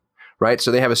inventory, right? So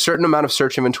they have a certain amount of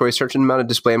search inventory, a certain amount of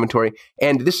display inventory,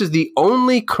 and this is the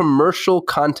only commercial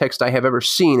context I have ever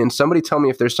seen, and somebody tell me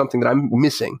if there's something that I'm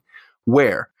missing,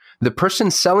 where the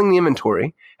person selling the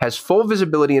inventory has full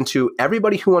visibility into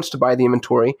everybody who wants to buy the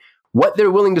inventory, what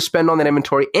they're willing to spend on that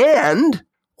inventory, and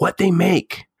what they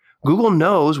make. Google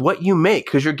knows what you make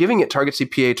because you're giving it target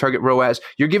CPA, target ROAS.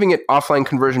 You're giving it offline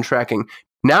conversion tracking.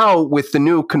 Now, with the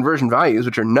new conversion values,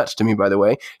 which are nuts to me, by the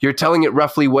way, you're telling it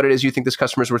roughly what it is you think this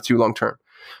customer is worth to you long term.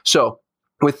 So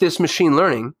with this machine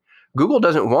learning, Google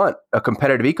doesn't want a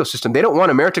competitive ecosystem. They don't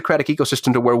want a meritocratic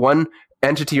ecosystem to where one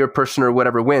entity or person or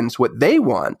whatever wins. What they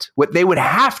want, what they would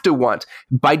have to want,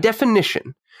 by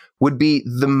definition, would be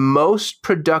the most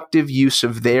productive use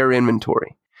of their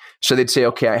inventory. So they'd say,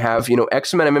 okay, I have,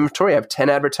 X amount of inventory. I have 10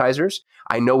 advertisers.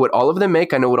 I know what all of them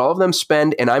make. I know what all of them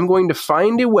spend. And I'm going to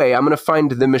find a way. I'm going to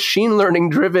find the machine learning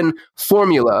driven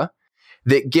formula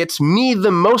that gets me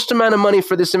the most amount of money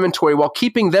for this inventory while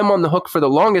keeping them on the hook for the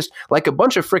longest, like a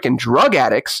bunch of freaking drug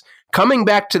addicts coming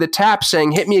back to the tap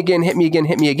saying, hit me again, hit me again,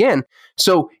 hit me again.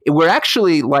 So we're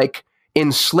actually like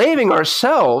enslaving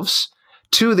ourselves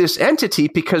to this entity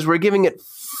because we're giving it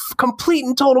complete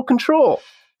and total control.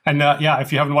 And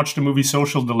if you haven't watched the movie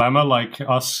Social Dilemma, like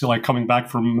us, like coming back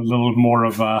from a little more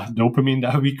of dopamine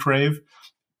that we crave,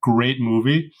 great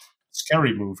movie,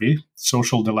 scary movie,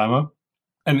 Social Dilemma.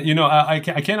 And, I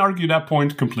can't argue that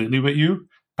point completely with you,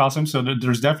 Qasim. So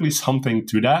there's definitely something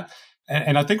to that.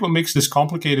 And I think what makes this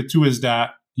complicated too is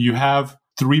that you have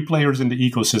three players in the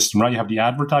ecosystem, right? You have the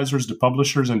advertisers, the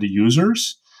publishers, and the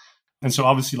users. And so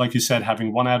obviously, like you said,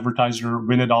 having one advertiser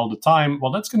win it all the time,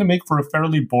 well, that's going to make for a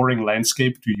fairly boring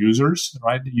landscape to users,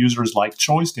 right? Users like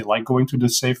choice. They like going to the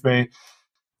Safeway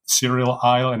cereal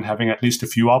aisle and having at least a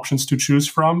few options to choose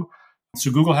from. So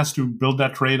Google has to build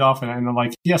that trade-off. And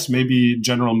like, yes, maybe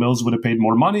General Mills would have paid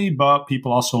more money, but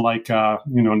people also like,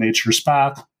 Nature's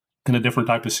Path and a different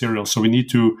type of cereal. So we need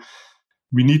to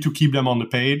keep them on the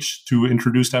page to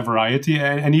introduce that variety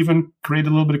and even create a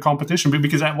little bit of competition.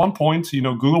 Because at one point,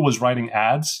 Google was writing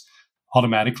ads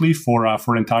automatically for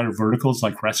entire verticals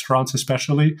like restaurants,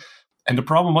 especially. And the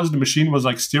problem was the machine was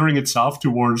like steering itself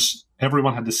towards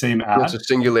everyone had the same ad. It's a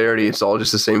singularity. It's all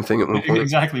just the same thing at one point.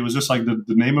 Exactly. It was just like the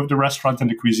name of the restaurant and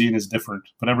the cuisine is different,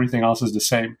 but everything else is the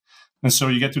same. And so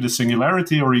you get to the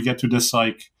singularity or you get to this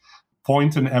like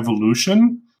point in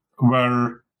evolution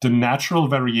where the natural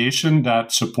variation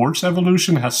that supports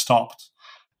evolution has stopped.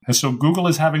 And so Google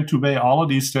is having to weigh all of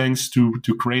these things to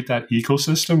create that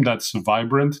ecosystem that's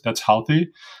vibrant, that's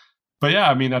healthy. But yeah,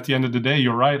 I mean, at the end of the day,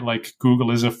 you're right. Like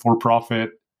Google is a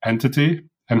for-profit entity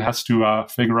and has to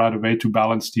figure out a way to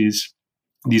balance these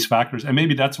factors. And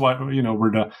maybe that's why,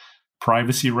 where the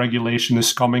privacy regulation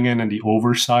is coming in and the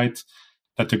oversight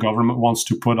that the government wants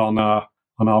to put on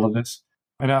all of this.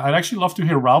 And I'd actually love to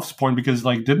hear Ralph's point because,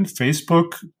 like, didn't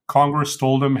Facebook, Congress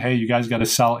told them, hey, you guys got to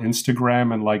sell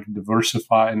Instagram and, like,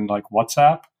 diversify and, like,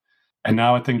 WhatsApp. And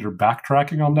now I think they're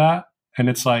backtracking on that. And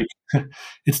it's like,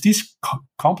 it's these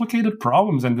complicated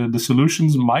problems and the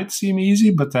solutions might seem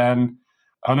easy, but then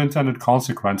unintended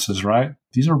consequences, right?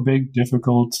 These are big,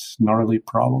 difficult, gnarly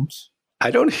problems. I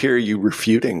don't hear you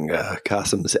refuting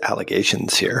Qasim's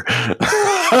allegations here.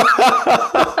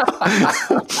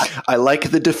 I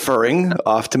like the deferring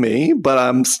off to me, but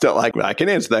I'm still like, I can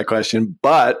answer that question,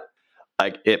 but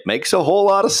like it makes a whole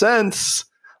lot of sense.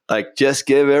 Like just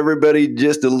give everybody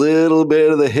just a little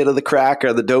bit of the hit of the crack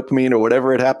or the dopamine or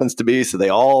whatever it happens to be so they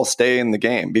all stay in the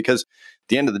game. Because at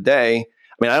the end of the day,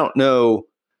 I mean, I don't know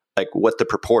like what the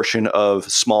proportion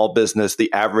of small business,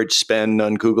 the average spend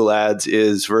on Google Ads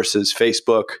is versus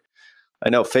Facebook. I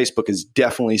know Facebook is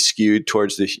definitely skewed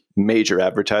towards the major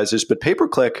advertisers, but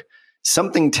pay-per-click,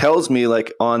 something tells me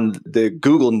like on the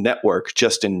Google network,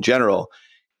 just in general,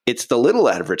 it's the little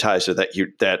advertiser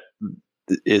that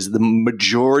is the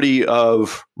majority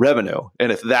of revenue.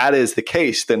 And if that is the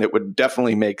case, then it would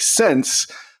definitely make sense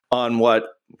on what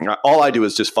all I do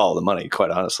is just follow the money, quite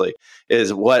honestly,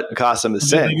 is what Qasim is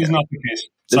saying. That is not the case.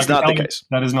 It's not the case.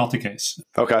 That is not the case.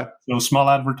 Okay. So small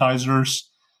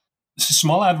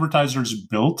advertisers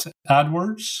built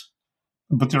AdWords,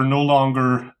 but they're no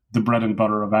longer the bread and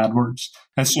butter of AdWords.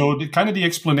 And so the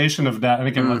explanation of that, and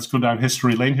again, let's go down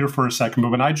history lane here for a second.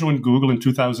 But when I joined Google in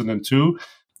 2002,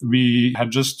 we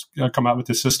had just come out with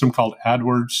a system called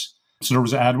AdWords. So there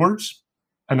was AdWords,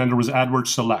 and then there was AdWords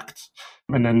Select.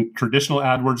 And then traditional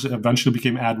AdWords eventually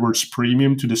became AdWords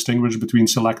Premium to distinguish between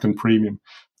Select and Premium.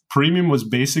 Premium was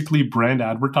basically brand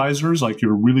advertisers, like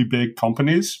your really big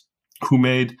companies, who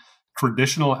made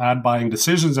traditional ad buying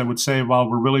decisions and would say, well,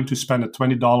 we're willing to spend a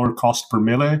 $20 cost per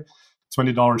mille,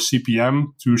 $20 CPM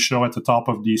to show at the top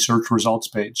of the search results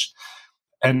page.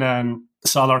 And then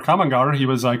Salar Kamangar, he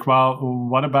was like, well,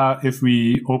 what about if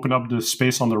we open up the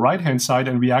space on the right-hand side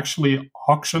and we actually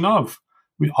auction off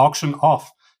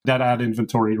that ad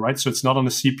inventory, right? So it's not on a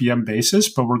CPM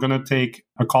basis, but we're going to take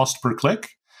a cost per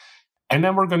click, and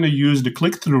then we're going to use the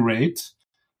click-through rate,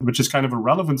 which is kind of a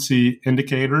relevancy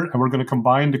indicator, and we're going to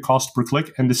combine the cost per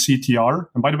click and the CTR.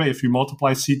 And by the way, if you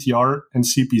multiply CTR and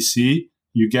CPC,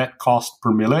 you get cost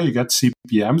per mille, you get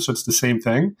CPM, so it's the same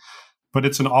thing. But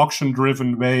it's an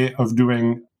auction-driven way of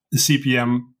doing the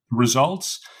CPM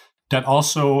results that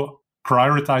also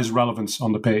prioritize relevance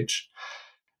on the page.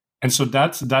 And so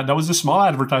that was the small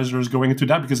advertisers going into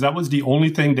that, because that was the only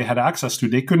thing they had access to.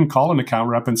 They couldn't call an account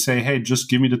rep and say, hey, just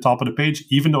give me the top of the page,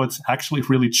 even though it's actually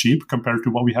really cheap compared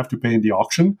to what we have to pay in the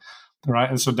auction. Right.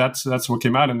 And so that's what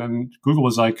came out. And then Google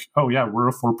was like, oh, yeah, we're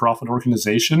a for-profit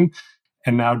organization.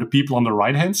 And now the people on the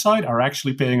right-hand side are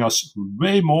actually paying us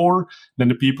way more than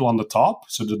the people on the top.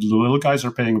 So the little guys are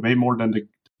paying way more than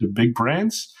the big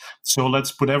brands. So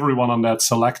let's put everyone on that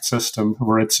Select system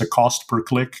where it's a cost per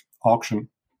click auction.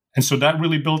 And so that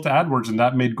really built AdWords, and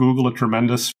that made Google a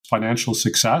tremendous financial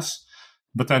success.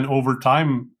 But then over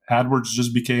time, AdWords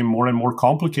just became more and more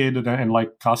complicated. And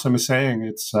like Qasim is saying,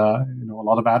 it's a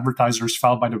lot of advertisers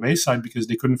fell by the wayside because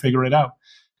they couldn't figure it out.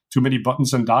 Too many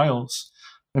buttons and dials.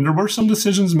 And there were some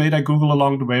decisions made at Google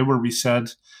along the way where we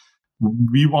said,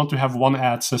 we want to have one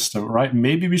ad system, right?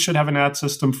 Maybe we should have an ad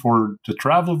system for the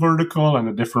travel vertical and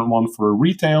a different one for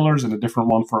retailers and a different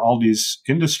one for all these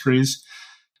industries.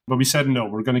 But we said, no,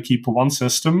 we're going to keep one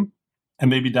system.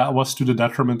 And maybe that was to the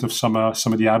detriment of some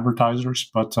of the advertisers.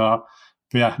 But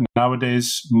yeah,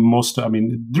 nowadays,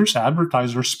 there's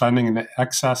advertisers spending in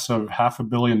excess of $500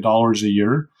 million a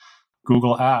year,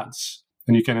 Google ads.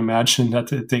 And you can imagine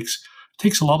that it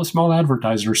takes a lot of small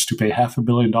advertisers to pay $500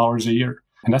 million a year.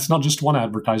 And that's not just one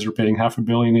advertiser paying $500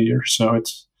 million a year. So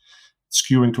it's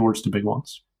skewing towards the big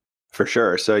ones. For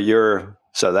sure.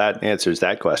 So that answers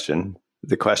that question.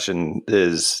 The question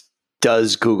is,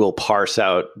 does Google parse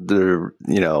out the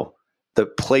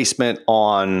placement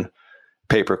on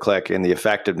pay-per-click and the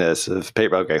effectiveness of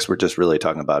pay-per-click? Okay, so we're just really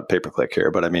talking about pay-per-click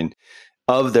here, but I mean,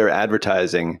 of their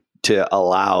advertising to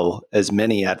allow as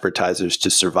many advertisers to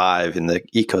survive in the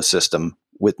ecosystem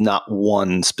with not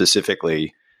one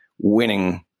specifically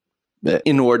winning the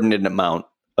inordinate amount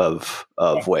of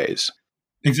ways.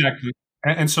 Exactly.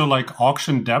 And so like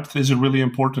auction depth is a really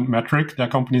important metric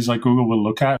that companies like Google will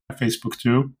look at, Facebook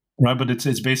too, right? But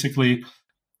it's basically,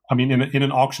 in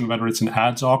an auction, whether it's an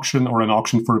ads auction or an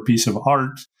auction for a piece of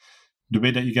art, the way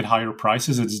that you get higher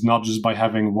prices is not just by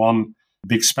having one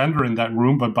big spender in that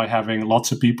room, but by having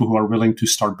lots of people who are willing to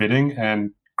start bidding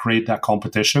and create that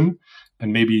competition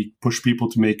and maybe push people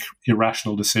to make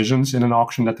irrational decisions in an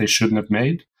auction that they shouldn't have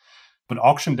made. But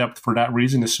auction depth for that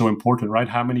reason is so important, right?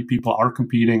 How many people are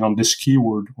competing on this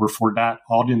keyword or for that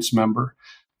audience member?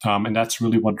 And that's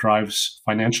really what drives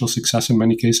financial success in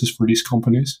many cases for these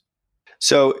companies.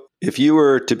 So if you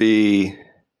were to be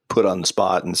put on the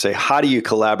spot and say, how do you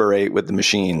collaborate with the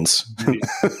machines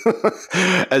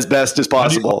as best as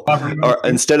possible, or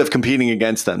instead of competing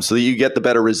against them so that you get the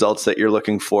better results that you're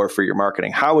looking for your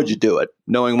marketing? How would you do it,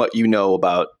 knowing what you know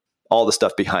about all the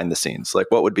stuff behind the scenes? Like,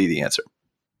 what would be the answer?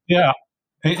 Yeah,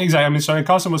 exactly. So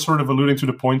Qasim was sort of alluding to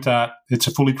the point that it's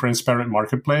a fully transparent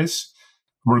marketplace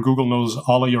where Google knows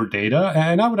all of your data.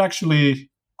 And I would actually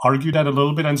argue that a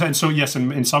little bit. And so, yes,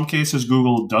 in some cases,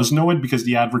 Google does know it because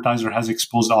the advertiser has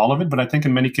exposed all of it. But I think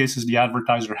in many cases, the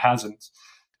advertiser hasn't.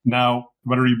 Now,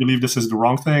 whether you believe this is the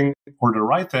wrong thing or the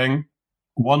right thing,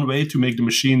 one way to make the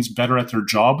machines better at their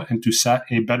job and to set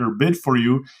a better bid for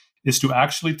you is to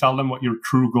actually tell them what your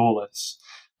true goal is.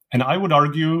 And I would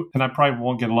argue, and I probably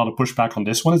won't get a lot of pushback on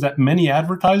this one, is that many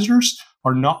advertisers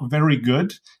are not very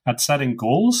good at setting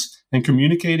goals and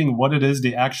communicating what it is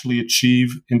they actually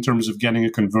achieve in terms of getting a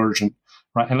conversion.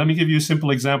 Right. And let me give you a simple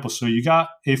example. So you got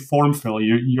a form fill,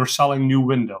 you're selling new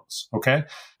windows. Okay.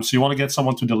 So you want to get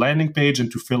someone to the landing page and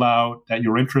to fill out that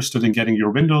you're interested in getting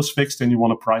your windows fixed and you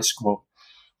want a price quote.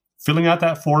 Filling out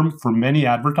that form for many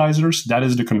advertisers, that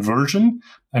is the conversion.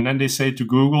 And then they say to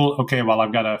Google, okay, well,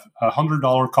 I've got a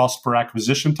 $100 cost per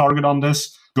acquisition target on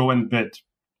this. Go and bid.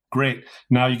 Great.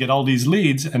 Now you get all these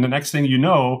leads. And the next thing you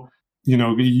know,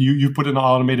 you put in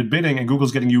automated bidding and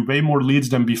Google's getting you way more leads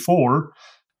than before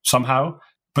somehow.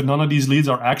 But none of these leads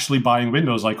are actually buying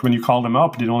windows. Like when you call them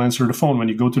up, they don't answer the phone. When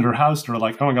you go to their house, they're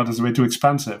like, oh my God, this is way too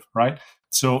expensive, right?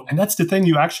 So, and that's the thing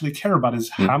you actually care about is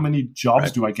how many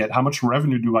jobs do I get? How much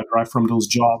revenue do I drive from those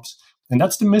jobs? And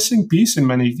that's the missing piece in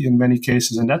many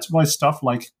cases. And that's why stuff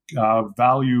like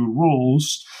value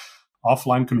rules,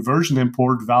 offline conversion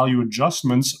import, value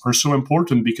adjustments are so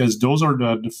important, because those are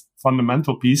the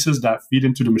fundamental pieces that feed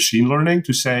into the machine learning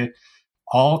to say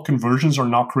all conversions are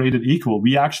not created equal.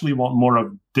 We actually want more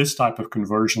of this type of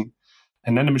conversion.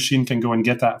 And then the machine can go and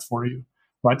get that for you,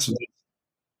 right? So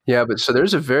yeah, but so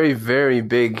there's a very, very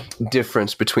big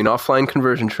difference between offline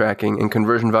conversion tracking and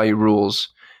conversion value rules.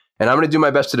 And I'm going to do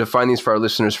my best to define these for our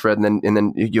listeners, Fred, and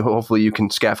then hopefully you can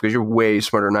scaff, because you're way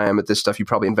smarter than I am at this stuff. You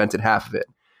probably invented half of it.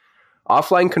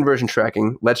 Offline conversion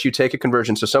tracking lets you take a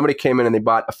conversion. So somebody came in and they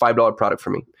bought a $5 product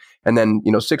from me. And then,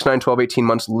 6, 9, 12, 18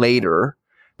 months later,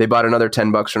 they bought another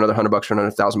 $10 or another $100 or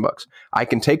another $1,000. I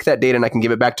can take that data and I can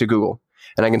give it back to Google.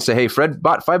 And I can say, hey, Fred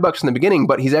bought $5 in the beginning,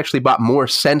 but he's actually bought more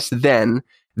since then.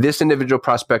 This individual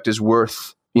prospect is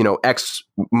worth, X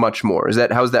much more.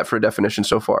 How's that for a definition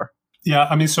so far? Yeah,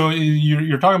 I mean, so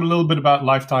you're talking a little bit about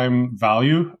lifetime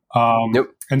value. Yep.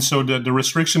 And so the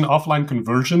restriction offline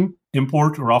conversion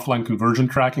import or offline conversion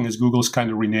tracking, as Google's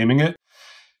kind of renaming it,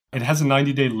 it has a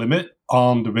 90-day limit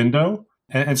on the window.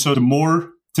 And so the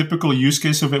more typical use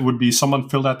case of it would be someone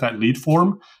filled out that lead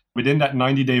form. Within that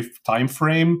 90-day time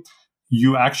frame,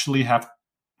 you actually have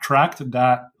tracked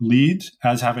that lead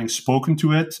as having spoken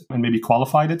to it and maybe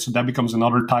qualified it. So that becomes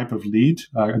another type of lead,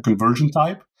 a conversion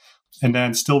type. And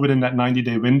then still within that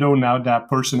 90-day window, now that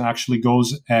person actually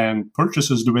goes and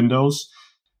purchases the windows,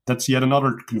 that's yet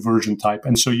another conversion type.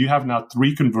 And so you have now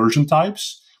 3 conversion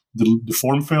types, the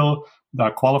form fill,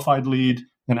 the qualified lead,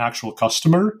 and actual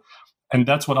customer. And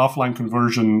that's what offline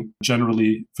conversion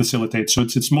generally facilitates. So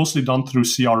it's mostly done through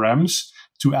CRMs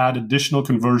to add additional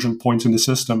conversion points in the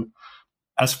system.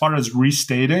 As far as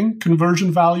restating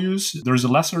conversion values, there's a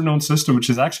lesser known system, which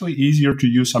is actually easier to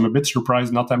use. I'm a bit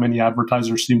surprised not that many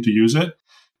advertisers seem to use it,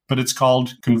 but it's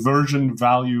called conversion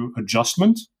value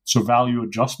adjustment. So value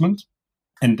adjustment.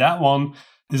 And that one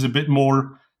is a bit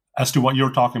more as to what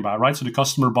you're talking about, right? So the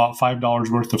customer bought $5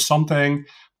 worth of something,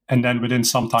 and then within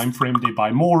some time frame, they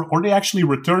buy more, or they actually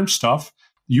return stuff.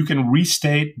 You can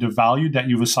restate the value that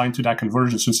you've assigned to that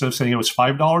conversion. So instead of saying it was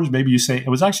 $5, maybe you say it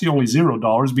was actually only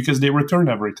 $0 because they returned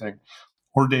everything.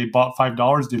 Or they bought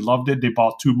 $5, they loved it, they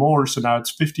bought 2 more, so now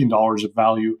it's $15 of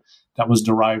value that was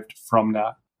derived from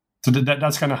that. So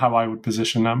that's kind of how I would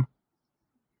position them.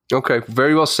 Okay,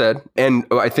 very well said. And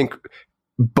I think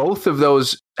both of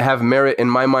those have merit in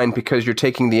my mind, because you're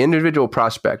taking the individual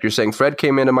prospect. You're saying, Fred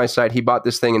came into my site, he bought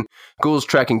this thing, and Google's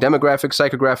tracking demographic,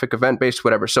 psychographic, event-based,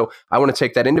 whatever. So I want to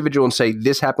take that individual and say,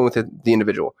 this happened with the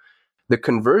individual. The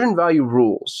conversion value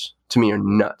rules, to me, are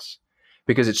nuts,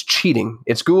 because it's cheating.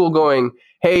 It's Google going,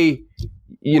 hey,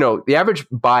 the average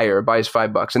buyer buys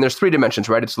 $5, and there's 3 dimensions,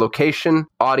 right? It's location,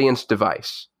 audience,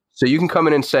 device. So you can come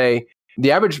in and say,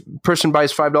 the average person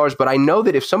buys $5, but I know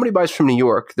that if somebody buys from New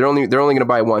York, they're only going to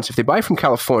buy once. If they buy from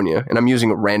California, and I'm using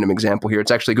a random example here,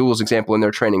 it's actually Google's example in their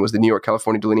training was the New York,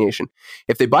 California delineation.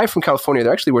 If they buy from California,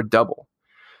 they're actually worth double.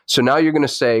 So now you're going to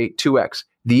say 2x.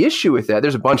 The issue with that,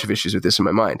 there's a bunch of issues with this in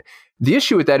my mind. The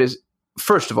issue with that is,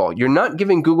 first of all, you're not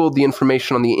giving Google the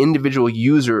information on the individual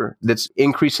user that's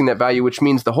increasing that value, which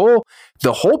means the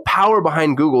whole power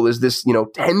behind Google is this,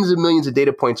 tens of millions of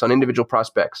data points on individual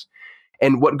prospects.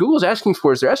 And what Google's asking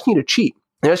for is they're asking you to cheat.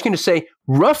 They're asking you to say,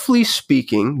 roughly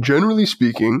speaking, generally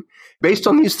speaking, based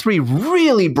on these 3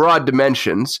 really broad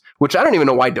dimensions, which I don't even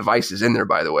know why device is in there,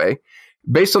 by the way,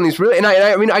 based on these really, and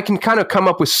I mean, I can kind of come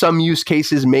up with some use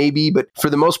cases maybe, but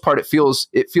for the most part, it feels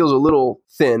a little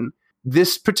thin.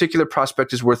 This particular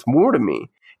prospect is worth more to me.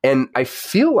 And I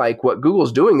feel like what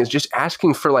Google's doing is just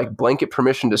asking for like blanket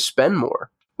permission to spend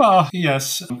more. Well,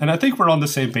 yes. And I think we're on the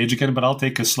same page again, but I'll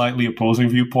take a slightly opposing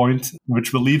viewpoint,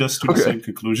 which will lead us to the same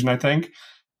conclusion, I think.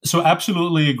 So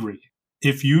absolutely agree.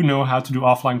 If you know how to do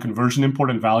offline conversion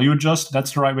import and value adjust,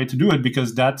 that's the right way to do it,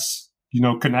 because that's,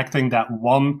 connecting that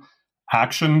one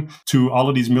action to all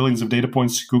of these millions of data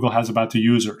points Google has about the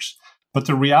users. But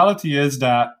the reality is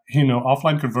that,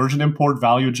 offline conversion import,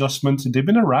 value adjustment, they've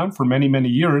been around for many, many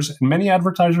years, and many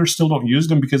advertisers still don't use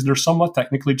them because they're somewhat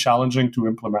technically challenging to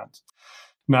implement.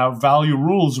 Now, value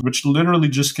rules, which literally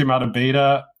just came out of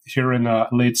beta here in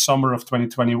late summer of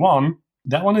 2021,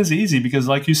 that one is easy because,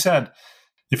 like you said,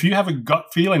 if you have a gut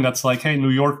feeling that's like, hey,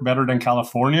 New York better than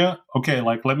California, okay,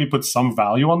 let me put some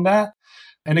value on that.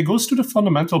 And it goes to the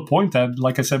fundamental point that,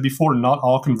 like I said before, not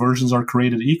all conversions are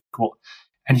created equal.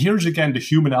 And here's again the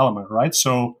human element, right?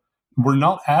 So we're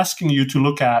not asking you to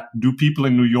look at, do people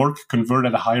in New York convert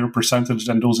at a higher percentage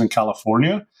than those in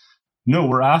California? No,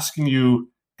 we're asking you,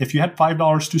 if you had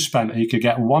 $5 to spend and you could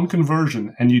get one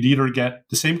conversion, and you'd either get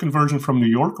the same conversion from New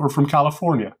York or from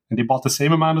California, and they bought the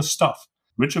same amount of stuff,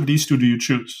 which of these two do you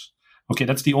choose? Okay,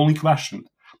 that's the only question.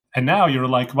 And now you're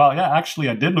like, well, yeah, actually,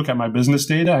 I did look at my business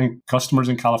data, and customers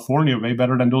in California are way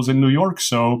better than those in New York.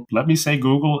 So let me say,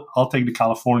 Google, I'll take the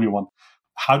California one.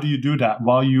 How do you do that?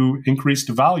 Well, you increase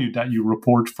the value that you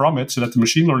report from it so that the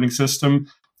machine learning system,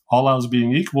 all else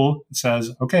being equal,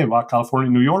 says, okay, well, California,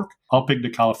 New York, I'll pick the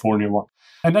California one.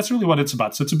 And that's really what it's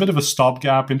about. So it's a bit of a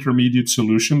stopgap intermediate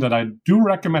solution that I do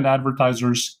recommend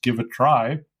advertisers give a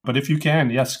try. But if you can,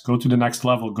 yes, go to the next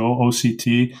level, go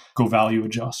OCT, go value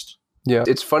adjust. Yeah.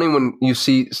 It's funny when you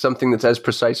see something that's as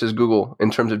precise as Google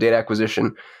in terms of data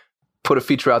acquisition, put a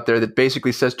feature out there that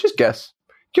basically says, just guess.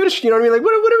 Give it a, you know what I mean? Like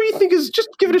whatever you think is, just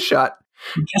give it a shot.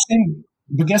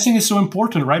 Guessing is so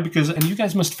important, right? And you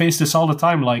guys must face this all the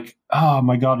time. Like, oh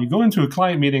my God, you go into a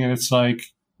client meeting and it's like,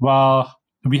 well,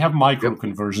 we have micro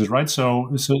conversions, right?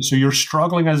 So you're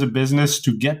struggling as a business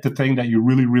to get the thing that you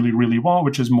really, really, really want,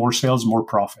 which is more sales, more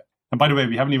profit. And by the way,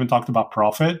 we haven't even talked about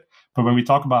profit, but when we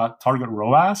talk about target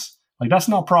ROAS, that's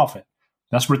not profit.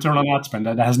 That's return on ad spend.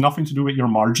 That has nothing to do with your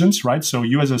margins, right? So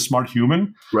you as a smart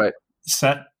human, right,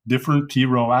 set different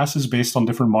TROASs based on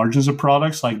different margins of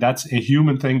products. That's a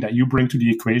human thing that you bring to the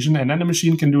equation, and then the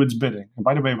machine can do its bidding. And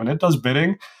by the way, when it does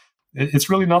bidding, it's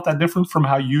really not that different from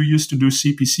how you used to do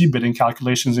CPC bidding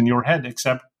calculations in your head,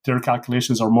 except their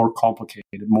calculations are more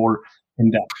complicated, more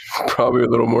in-depth. Probably a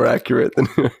little more accurate than...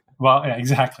 Well, yeah,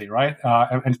 exactly, right?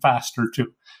 And faster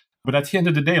too. But at the end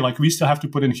of the day, we still have to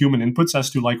put in human inputs as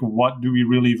to what do we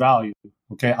really value?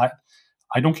 Okay,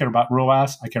 I don't care about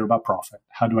ROAS, I care about profit.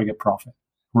 How do I get profit?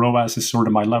 ROAS is sort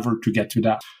of my lever to get to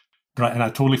that. Right, and I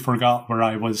totally forgot where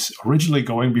I was originally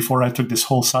going before I took this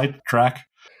whole sidetrack.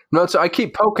 No, so I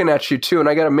keep poking at you too, and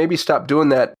I got to maybe stop doing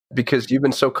that because you've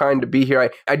been so kind to be here.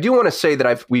 I do want to say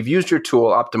that we've used your tool,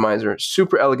 Optmyzr,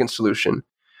 super elegant solution.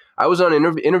 I was on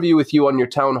an interview with you on your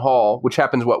town hall, which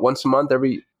happens, once a month?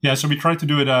 Yeah, so we try to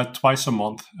do it twice a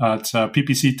month. It's a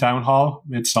PPC town hall.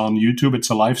 It's on YouTube. It's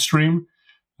a live stream.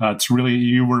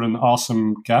 You were an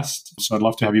awesome guest, so I'd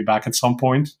love to have you back at some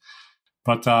point.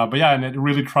 But yeah, and it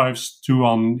really thrives too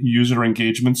on user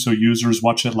engagement. So users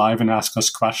watch it live and ask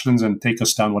us questions and take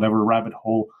us down whatever rabbit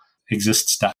hole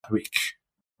exists that week.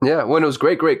 Yeah, well, it was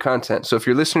great content. So if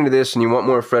you're listening to this and you want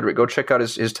more of Frederick, go check out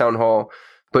his town hall.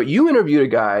 But you interviewed a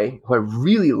guy who I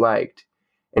really liked,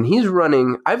 and he's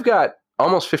running, I've got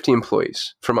almost 50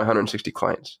 employees for my 160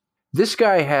 clients. This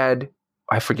guy had,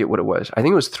 I forget what it was. I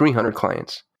think it was 300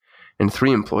 clients and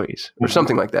 3 employees or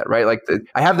something like that, right?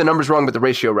 I have the numbers wrong, but the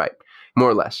ratio right, more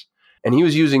or less. And he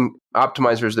was using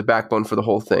Optmyzr as the backbone for the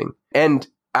whole thing. And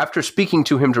after speaking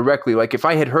to him directly, if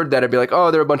I had heard that, I'd be like,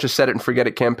 oh, they're a bunch of set it and forget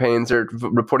it campaigns. They're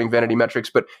reporting vanity metrics.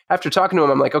 But after talking to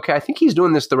him, I'm like, okay, I think he's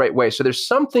doing this the right way. So there's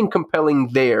something compelling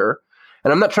there.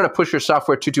 And I'm not trying to push your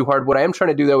software too hard. What I am trying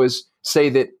to do, though, is say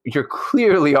that you're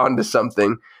clearly onto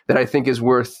something that I think is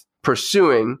worth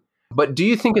pursuing. But do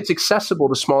you think it's accessible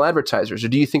to small advertisers, or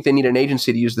do you think they need an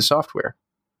agency to use the software?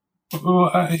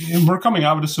 We're coming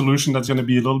out with a solution that's going to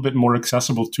be a little bit more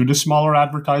accessible to the smaller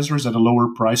advertisers at a lower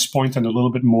price point and a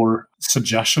little bit more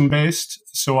suggestion-based.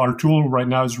 So our tool right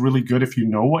now is really good if you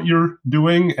know what you're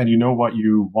doing and you know what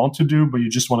you want to do, but you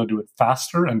just want to do it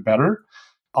faster and better.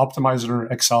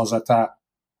 Optmyzr excels at that.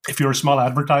 If you're a small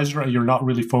advertiser and you're not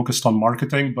really focused on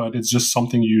marketing, but it's just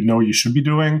something you know you should be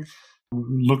doing,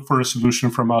 look for a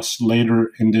solution from us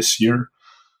later in this year.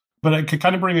 But I could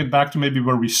kind of bring it back to maybe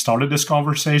where we started this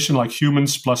conversation,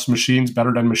 humans plus machines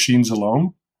better than machines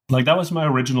alone. That was my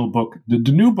original book.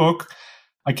 The new book,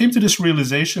 I came to this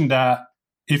realization that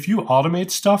if you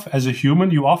automate stuff as a human,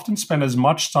 you often spend as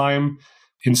much time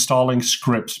installing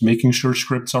scripts, making sure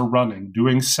scripts are running,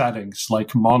 doing settings,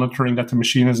 like monitoring that the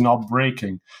machine is not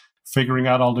breaking, figuring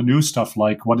out all the new stuff,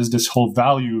 like what is this whole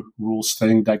value rules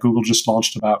thing that Google just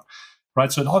launched about,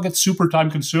 right? So it all gets super time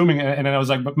consuming. And then I was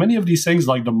like, but many of these things,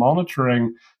 like the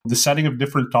monitoring, the setting of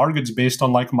different targets based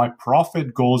on like my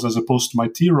profit goals as opposed to my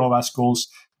TROAS goals,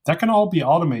 that can all be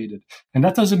automated. And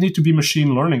that doesn't need to be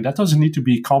machine learning. That doesn't need to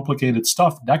be complicated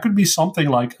stuff. That could be something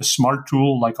like a smart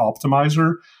tool like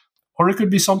Optmyzr, or it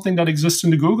could be something that exists in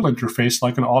the Google interface,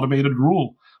 like an automated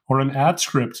rule or an ad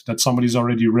script that somebody's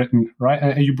already written, right?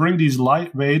 And you bring these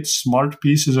lightweight, smart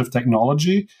pieces of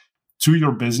technology to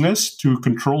your business to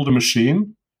control the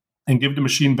machine and give the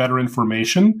machine better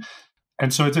information.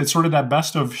 And so it's sort of that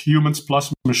best of humans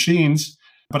plus machines,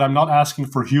 but I'm not asking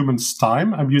for humans'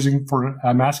 time.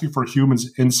 I'm asking for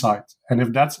humans' insight. And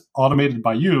if that's automated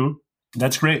by you,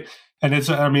 that's great. And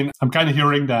I'm kind of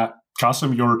hearing that,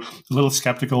 Qasim, you're a little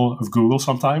skeptical of Google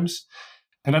sometimes,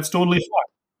 and that's totally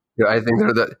fine. Yeah, I think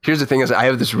here's the thing is I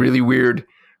have this really weird,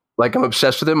 like I'm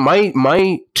obsessed with them.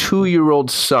 My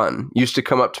 2-year-old son used to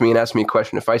come up to me and ask me a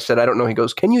question. If I said, I don't know, he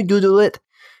goes, can you doodle it?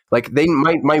 Like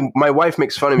my wife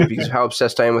makes fun of me because of how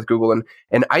obsessed I am with Google.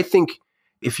 And I think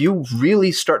if you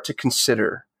really start to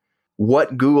consider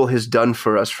what Google has done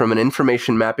for us from an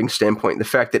information mapping standpoint, the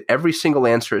fact that every single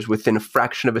answer is within a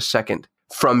fraction of a second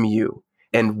from you,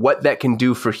 and what that can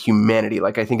do for humanity,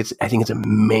 like I think it's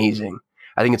amazing.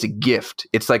 I think it's a gift.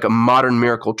 It's like a modern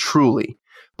miracle, truly.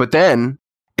 But then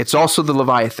it's also the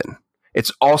Leviathan.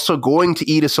 It's also going to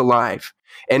eat us alive.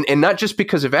 And not just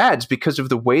because of ads, because of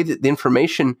the way that the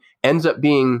information ends up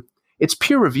being, it's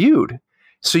peer reviewed.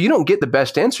 So you don't get the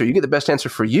best answer. You get the best answer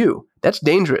for you. That's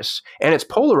dangerous. And it's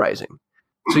polarizing.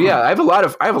 So yeah, I have a lot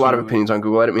of opinions on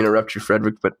Google. I didn't mean to interrupt you,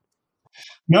 Frederick, but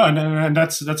no, and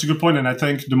that's a good point. And I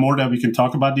think the more that we can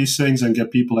talk about these things and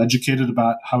get people educated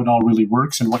about how it all really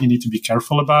works and what you need to be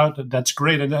careful about, that's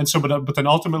great. And so, but then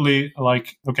ultimately,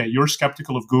 like, okay, you're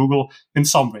skeptical of Google in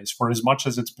some ways, for as much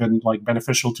as it's been like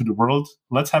beneficial to the world.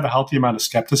 Let's have a healthy amount of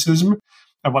skepticism.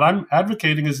 And what I'm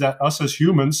advocating is that us as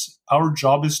humans, our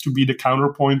job is to be the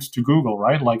counterpoint to Google,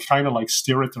 right? Like kind of like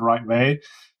steer it the right way.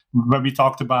 When we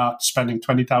talked about spending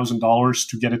 $20,000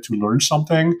 to get it to learn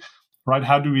something, right?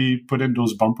 How do we put in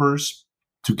those bumpers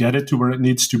to get it to where it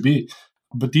needs to be?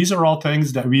 But these are all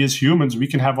things that we as humans, we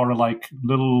can have our like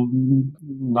little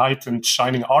knight in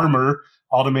shining armor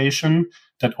automation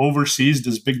that oversees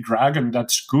this big dragon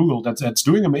that's Google, that's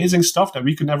doing amazing stuff that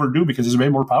we could never do because it's way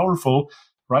more powerful,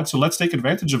 right? So let's take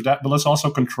advantage of that, but let's also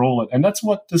control it. And that's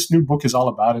what this new book is all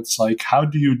about. It's like, how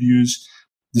do you use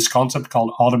this concept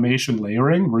called automation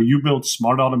layering, where you build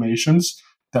smart automations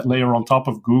that layer on top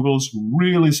of Google's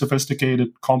really sophisticated,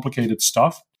 complicated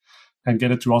stuff and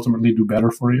get it to ultimately do better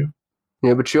for you.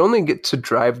 Yeah, but you only get to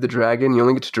drive the dragon. You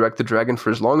only get to direct the dragon for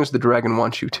as long as the dragon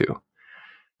wants you to.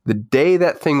 The day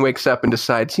that thing wakes up and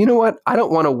decides, you know what, I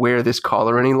don't want to wear this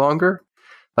collar any longer.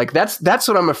 Like that's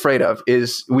what I'm afraid of,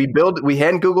 is we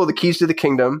hand Google the keys to the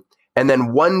kingdom, and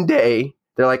then one day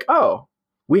they're like, oh,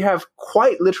 we have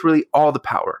quite literally all the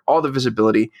power, all the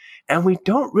visibility, and we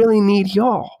don't really need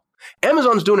y'all.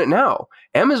 Amazon's doing it now.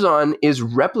 Amazon is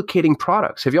replicating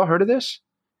products. Have y'all heard of this?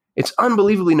 It's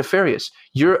unbelievably nefarious.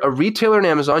 You're a retailer in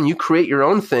Amazon. You create your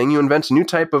own thing. You invent a new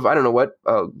type of, I don't know what,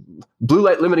 blue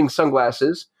light limiting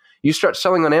sunglasses. You start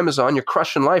selling on Amazon. You're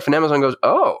crushing life. And Amazon goes,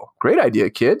 oh, great idea,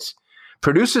 kids.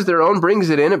 Produces their own, brings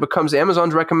it in. It becomes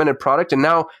Amazon's recommended product. And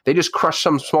now they just crush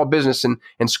some small business and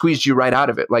squeezed you right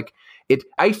out of it. Like,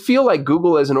 I feel like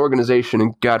Google as an organization,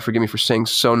 and God forgive me for saying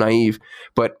so naive,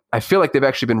 but I feel like they've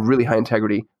actually been really high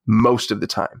integrity most of the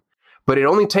time. But it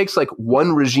only takes like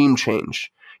one regime change,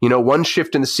 one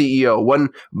shift in the CEO, one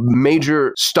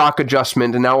major stock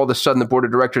adjustment, and now all of a sudden the board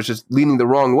of directors is leaning the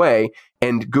wrong way,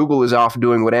 and Google is off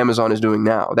doing what Amazon is doing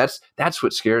now. That's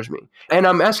what scares me. And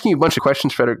I'm asking you a bunch of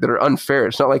questions, Frederick, that are unfair.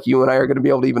 It's not like you and I are going to be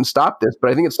able to even stop this,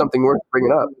 but I think it's something worth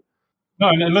bringing up. No,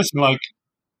 and listen, like,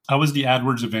 I was the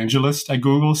AdWords evangelist at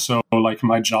Google, so like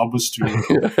my job was to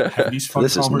have these fun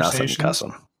this conversations. Is nothing,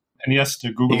 Qasim. And yes, the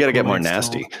Google. You got to get more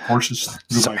nasty. Horses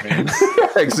through my veins.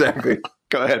 Exactly.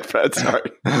 Go ahead, Fred.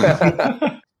 Sorry.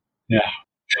 Yeah.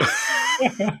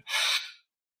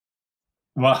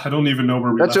 Well, I don't even know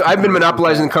where we. I've been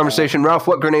monopolizing the conversation. Ralph,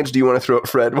 what grenades do you want to throw at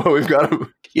Fred while we've got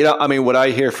him? What I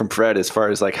hear from Fred as far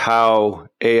as like how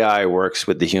AI works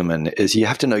with the human is you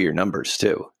have to know your numbers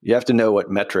too. You have to know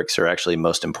what metrics are actually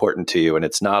most important to you. And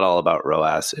it's not all about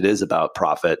ROAS. It is about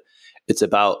profit. It's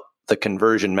about the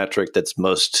conversion metric that's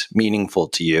most meaningful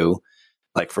to you.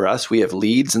 Like for us, we have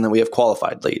leads and then we have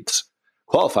qualified leads.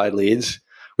 Qualified leads,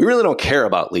 we really don't care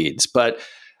about leads, but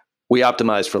we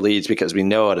optimize for leads because we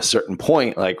know at a certain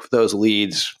point, like those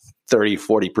leads, 30,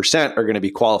 40% are going to be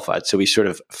qualified. So we sort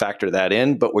of factor that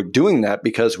in, but we're doing that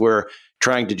because we're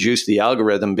trying to juice the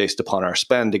algorithm based upon our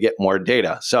spend to get more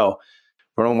data. So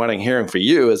what I'm hearing for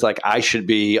you is like, I should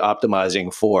be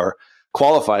optimizing for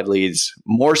qualified leads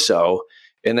more so.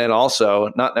 And then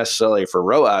also not necessarily for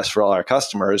ROAS for all our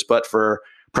customers, but for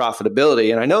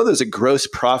profitability. And I know there's a gross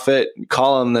profit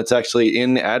column that's actually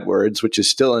in AdWords, which is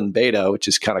still in beta, which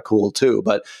is kind of cool too.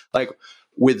 But like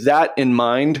with that in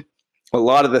mind, a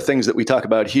lot of the things that we talk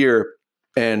about here,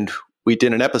 and we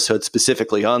did an episode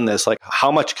specifically on this, like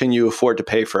how much can you afford to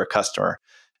pay for a customer?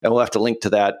 And we'll have to link to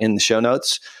that in the show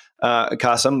notes,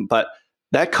 Kasim. But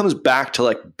that comes back to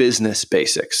like business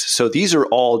basics. So these are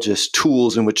all just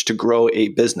tools in which to grow a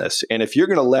business. And if you're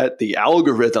going to let the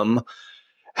algorithm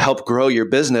help grow your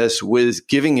business with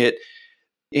giving it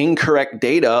incorrect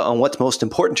data on what's most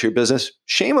important to your business,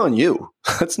 shame on you.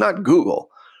 That's not Google,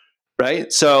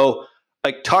 right? So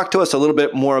like talk to us a little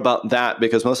bit more about that,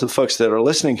 because most of the folks that are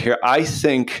listening here, I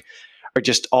think are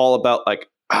just all about like,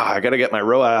 I got to get my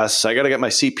ROAS, I got to get my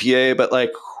CPA, but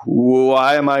like,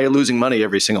 why am I losing money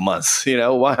every single month?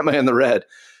 Why am I in the red?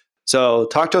 So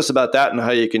talk to us about that and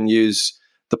how you can use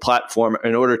the platform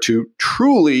in order to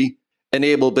truly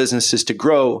enable businesses to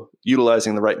grow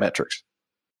utilizing the right metrics.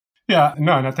 Yeah,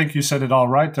 no, and I think you said it all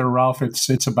right there, Ralph.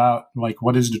 It's about like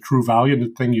what is the true value,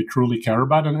 the thing you truly care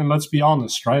about, and let's be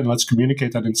honest, right? And let's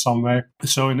communicate that in some way.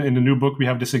 So in the new book, we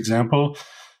have this example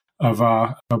of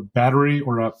a battery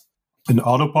or an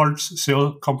auto parts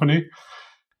sale company.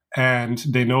 And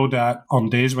they know that on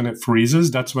days when it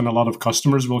freezes, that's when a lot of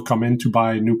customers will come in to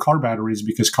buy new car batteries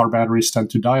because car batteries tend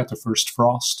to die at the first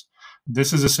frost.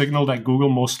 This is a signal that Google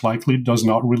most likely does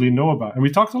not really know about. And we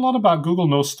talked a lot about Google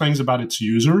knows things about its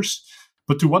users,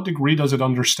 but to what degree does it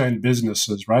understand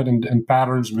businesses, right? And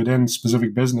patterns within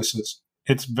specific businesses.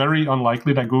 It's very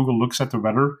unlikely that Google looks at the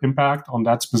weather impact on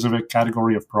that specific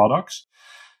category of products.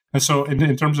 And so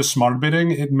in terms of smart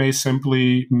bidding, it may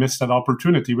simply miss that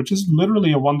opportunity, which is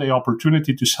literally a one-day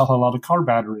opportunity to sell a lot of car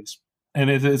batteries.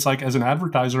 And it's like, as an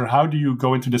advertiser, how do you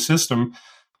go into the system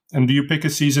and do you pick a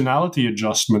seasonality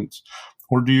adjustment?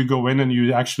 Or do you go in and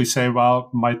you actually say, well,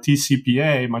 my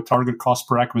TCPA, my target cost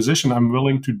per acquisition, I'm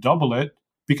willing to double it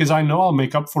because I know I'll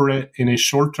make up for it in a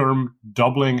short-term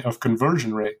doubling of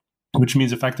conversion rate, which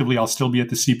means effectively I'll still be at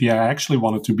the CPA I actually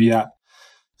wanted to be at.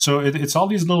 So it's all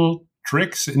these little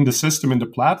tricks in the system, in the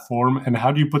platform, and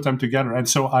how do you put them together? And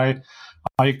so I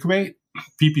equate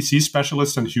PPC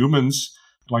specialists and humans,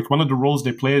 like one of the roles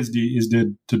they play is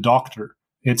the doctor.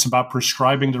 It's about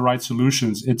prescribing the right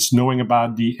solutions. It's knowing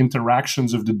about the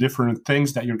interactions of the different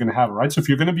things that you're going to have, right? So if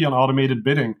you're going to be on automated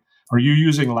bidding, are you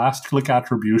using last click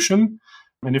attribution?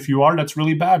 And if you are, that's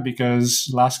really bad because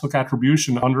last click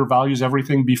attribution undervalues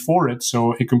everything before it.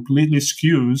 So it completely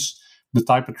skews the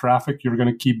type of traffic you're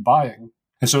going to keep buying.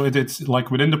 And so it's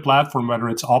like within the platform, whether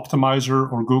it's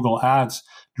Optmyzr or Google Ads,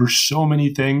 there's so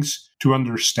many things to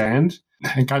understand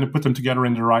and kind of put them together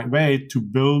in the right way to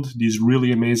build these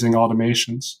really amazing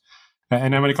automations.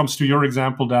 And then when it comes to your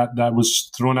example that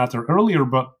was thrown out there earlier,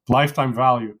 but lifetime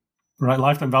value, right?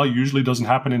 Lifetime value usually doesn't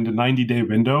happen in the 90-day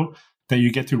window that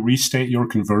you get to restate your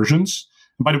conversions.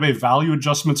 And by the way, value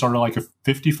adjustments are like a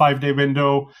 55-day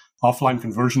window. Offline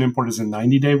conversion import is a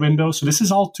 90-day window. So this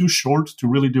is all too short to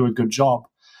really do a good job.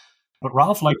 But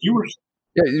Ralph, like you were...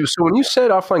 Yeah, so when you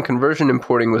said offline conversion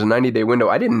importing was a 90-day window,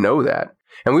 I didn't know that.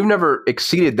 And we've never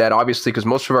exceeded that, obviously, because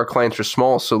most of our clients are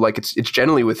small. So like it's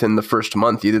generally within the first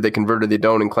month. Either they convert or they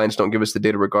don't, and clients don't give us the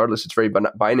data regardless. It's very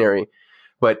binary.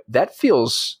 But that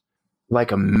feels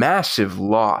like a massive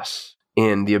loss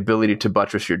in the ability to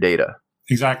buttress your data.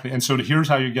 Exactly. And so here's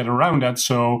how you get around that.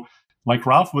 So like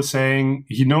Ralph was saying,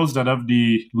 he knows that of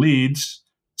the leads,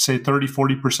 say 30,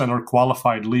 40% are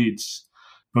qualified leads.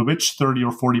 But which 30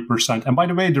 or 40%? And by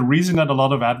the way, the reason that a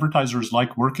lot of advertisers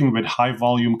like working with high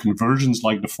volume conversions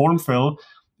like the form fill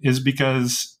is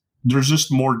because there's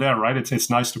just more there, right? It's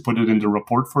nice to put it in the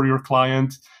report for your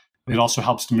client. It also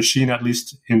helps the machine, at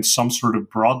least in some sort of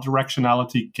broad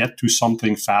directionality, get to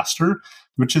something faster,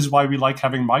 which is why we like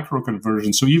having micro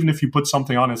conversions. So even if you put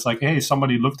something on, it's like, hey,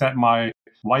 somebody looked at my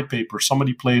white paper,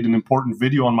 somebody played an important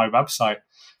video on my website.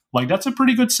 Like that's a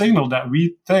pretty good signal that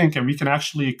we think, and we can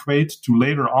actually equate to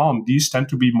later on, these tend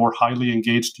to be more highly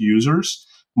engaged users,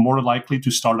 more likely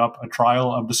to start up a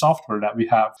trial of the software that we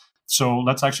have. So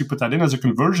let's actually put that in as a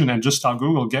conversion and just tell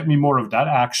Google, get me more of that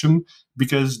action,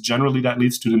 because generally that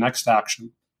leads to the next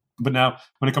action. But now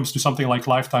when it comes to something like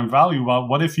lifetime value, well,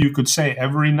 what if you could say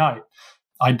every night,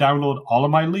 I download all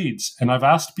of my leads and I've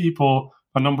asked people,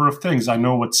 a number of things. I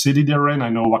know what city they're in. I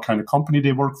know what kind of company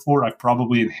they work for. I've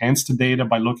probably enhanced the data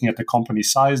by looking at the company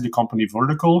size, the company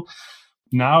vertical.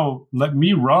 Now, let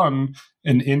me run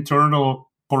an internal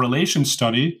correlation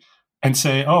study and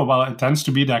say, oh, well, it tends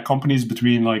to be that companies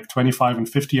between like 25 and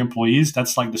 50 employees,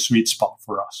 that's like the sweet spot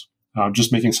for us.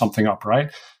 Just making something up,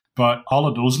 right? But all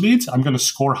of those leads, I'm going to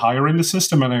score higher in the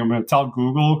system, and I'm going to tell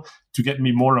Google to get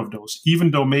me more of those,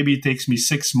 even though maybe it takes me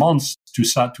 6 months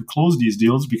to close these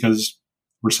deals because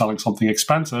we're selling something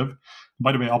expensive.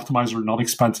 By the way, Optmyzr are not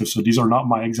expensive, so these are not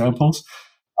my examples,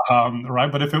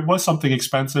 right? But if it was something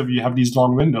expensive, you have these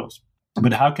long windows.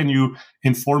 But how can you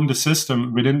inform the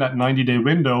system within that 90-day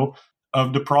window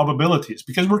of the probabilities?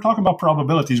 Because we're talking about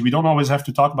probabilities. We don't always have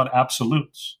to talk about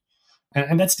absolutes.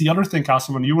 And that's the other thing,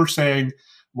 Kasim, when you were saying,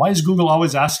 why is Google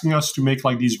always asking us to make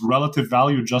like these relative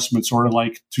value adjustments or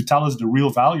like to tell us the real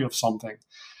value of something?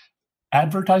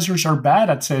 Advertisers are bad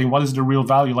at saying what is the real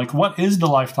value. Like, what is the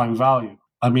lifetime value?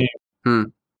 I mean,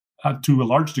 to a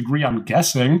large degree, I'm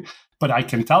guessing, but I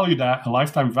can tell you that a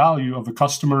lifetime value of a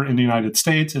customer in the United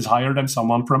States is higher than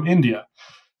someone from India.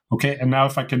 Okay, and now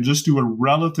if I can just do a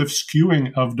relative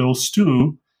skewing of those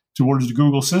two towards the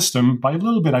Google system by a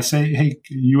little bit, I say, hey,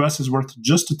 US is worth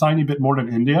just a tiny bit more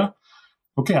than India.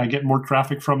 Okay, I get more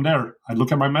traffic from there. I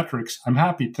look at my metrics. I'm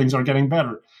happy. Things are getting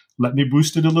better. Let me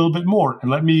boost it a little bit more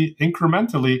and let me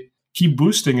incrementally keep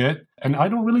boosting it. And I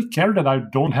don't really care that I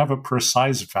don't have a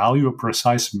precise value, a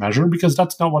precise measure, because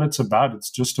that's not what it's about.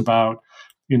 It's just about,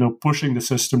 pushing the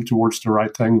system towards the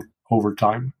right thing over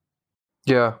time.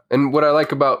 Yeah. And what I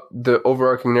like about the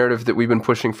overarching narrative that we've been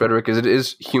pushing, Frederick, is it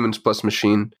is humans plus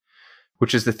machine,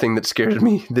 which is the thing that scares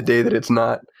me the day that it's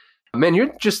not. Man,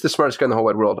 you're just the smartest guy in the whole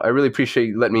wide world. I really appreciate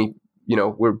you letting me,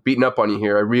 we're beating up on you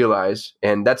here, I realize,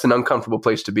 and that's an uncomfortable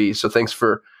place to be. So thanks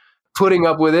for putting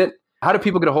up with it. How do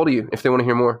people get a hold of you if they want to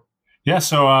hear more? Yeah,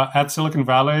 so at Silicon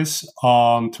Vallaeys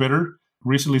on Twitter,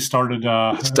 recently started...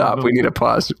 Stop, we need a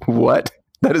pause. What?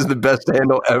 That is the best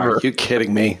handle ever. Are you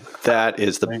kidding me? That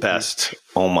is the best.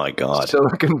 Oh my God.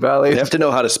 Silicon Vallaeys. You have to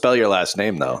know how to spell your last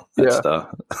name, though. That's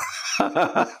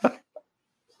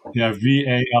Yeah,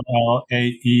 Vallaeys.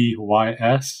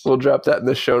 We'll drop that in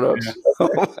the show notes. Yeah.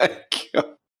 Oh my God.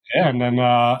 Yeah, and then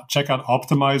check out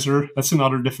Optmyzr. That's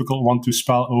another difficult one to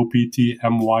spell,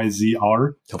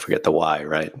 Optmyzr. Don't forget the Y,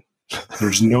 right?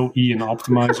 There's no E in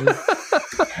Optmyzr.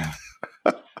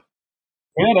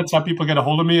 Yeah, that's how people get a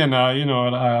hold of me. And,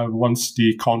 once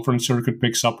the conference circuit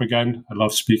picks up again, I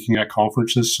love speaking at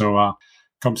conferences. So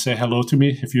come say hello to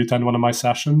me if you attend one of my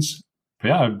sessions. But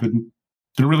yeah, it's been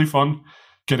really fun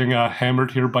getting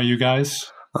hammered here by you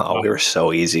guys. Oh, we were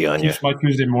so easy on you. Keeps my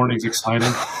Tuesday mornings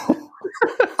exciting.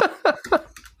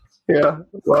 Yeah.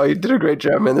 Well, you did a great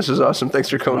job, man. This is awesome. Thanks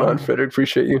for coming on, Frederick.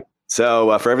 Appreciate you.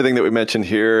 So for everything that we mentioned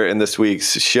here in this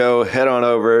week's show, head on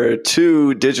over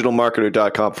to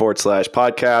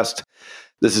digitalmarketer.com/podcast.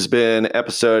 This has been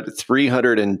episode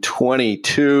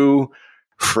 322.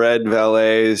 Fred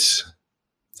Vallaeys,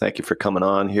 thank you for coming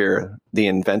on here. The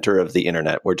inventor of the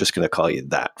internet. We're just going to call you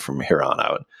that from here on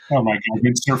out. Oh my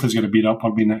God, Surf is going to beat up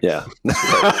on me next. Yeah.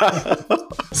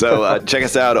 So check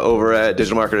us out over at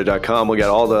digitalmarketer.com. We got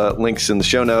all the links in the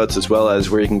show notes, as well as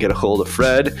where you can get a hold of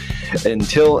Fred.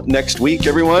 Until next week,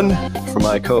 everyone, for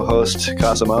my co-host,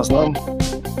 Kasim Aslam,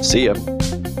 see ya.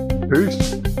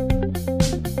 Peace.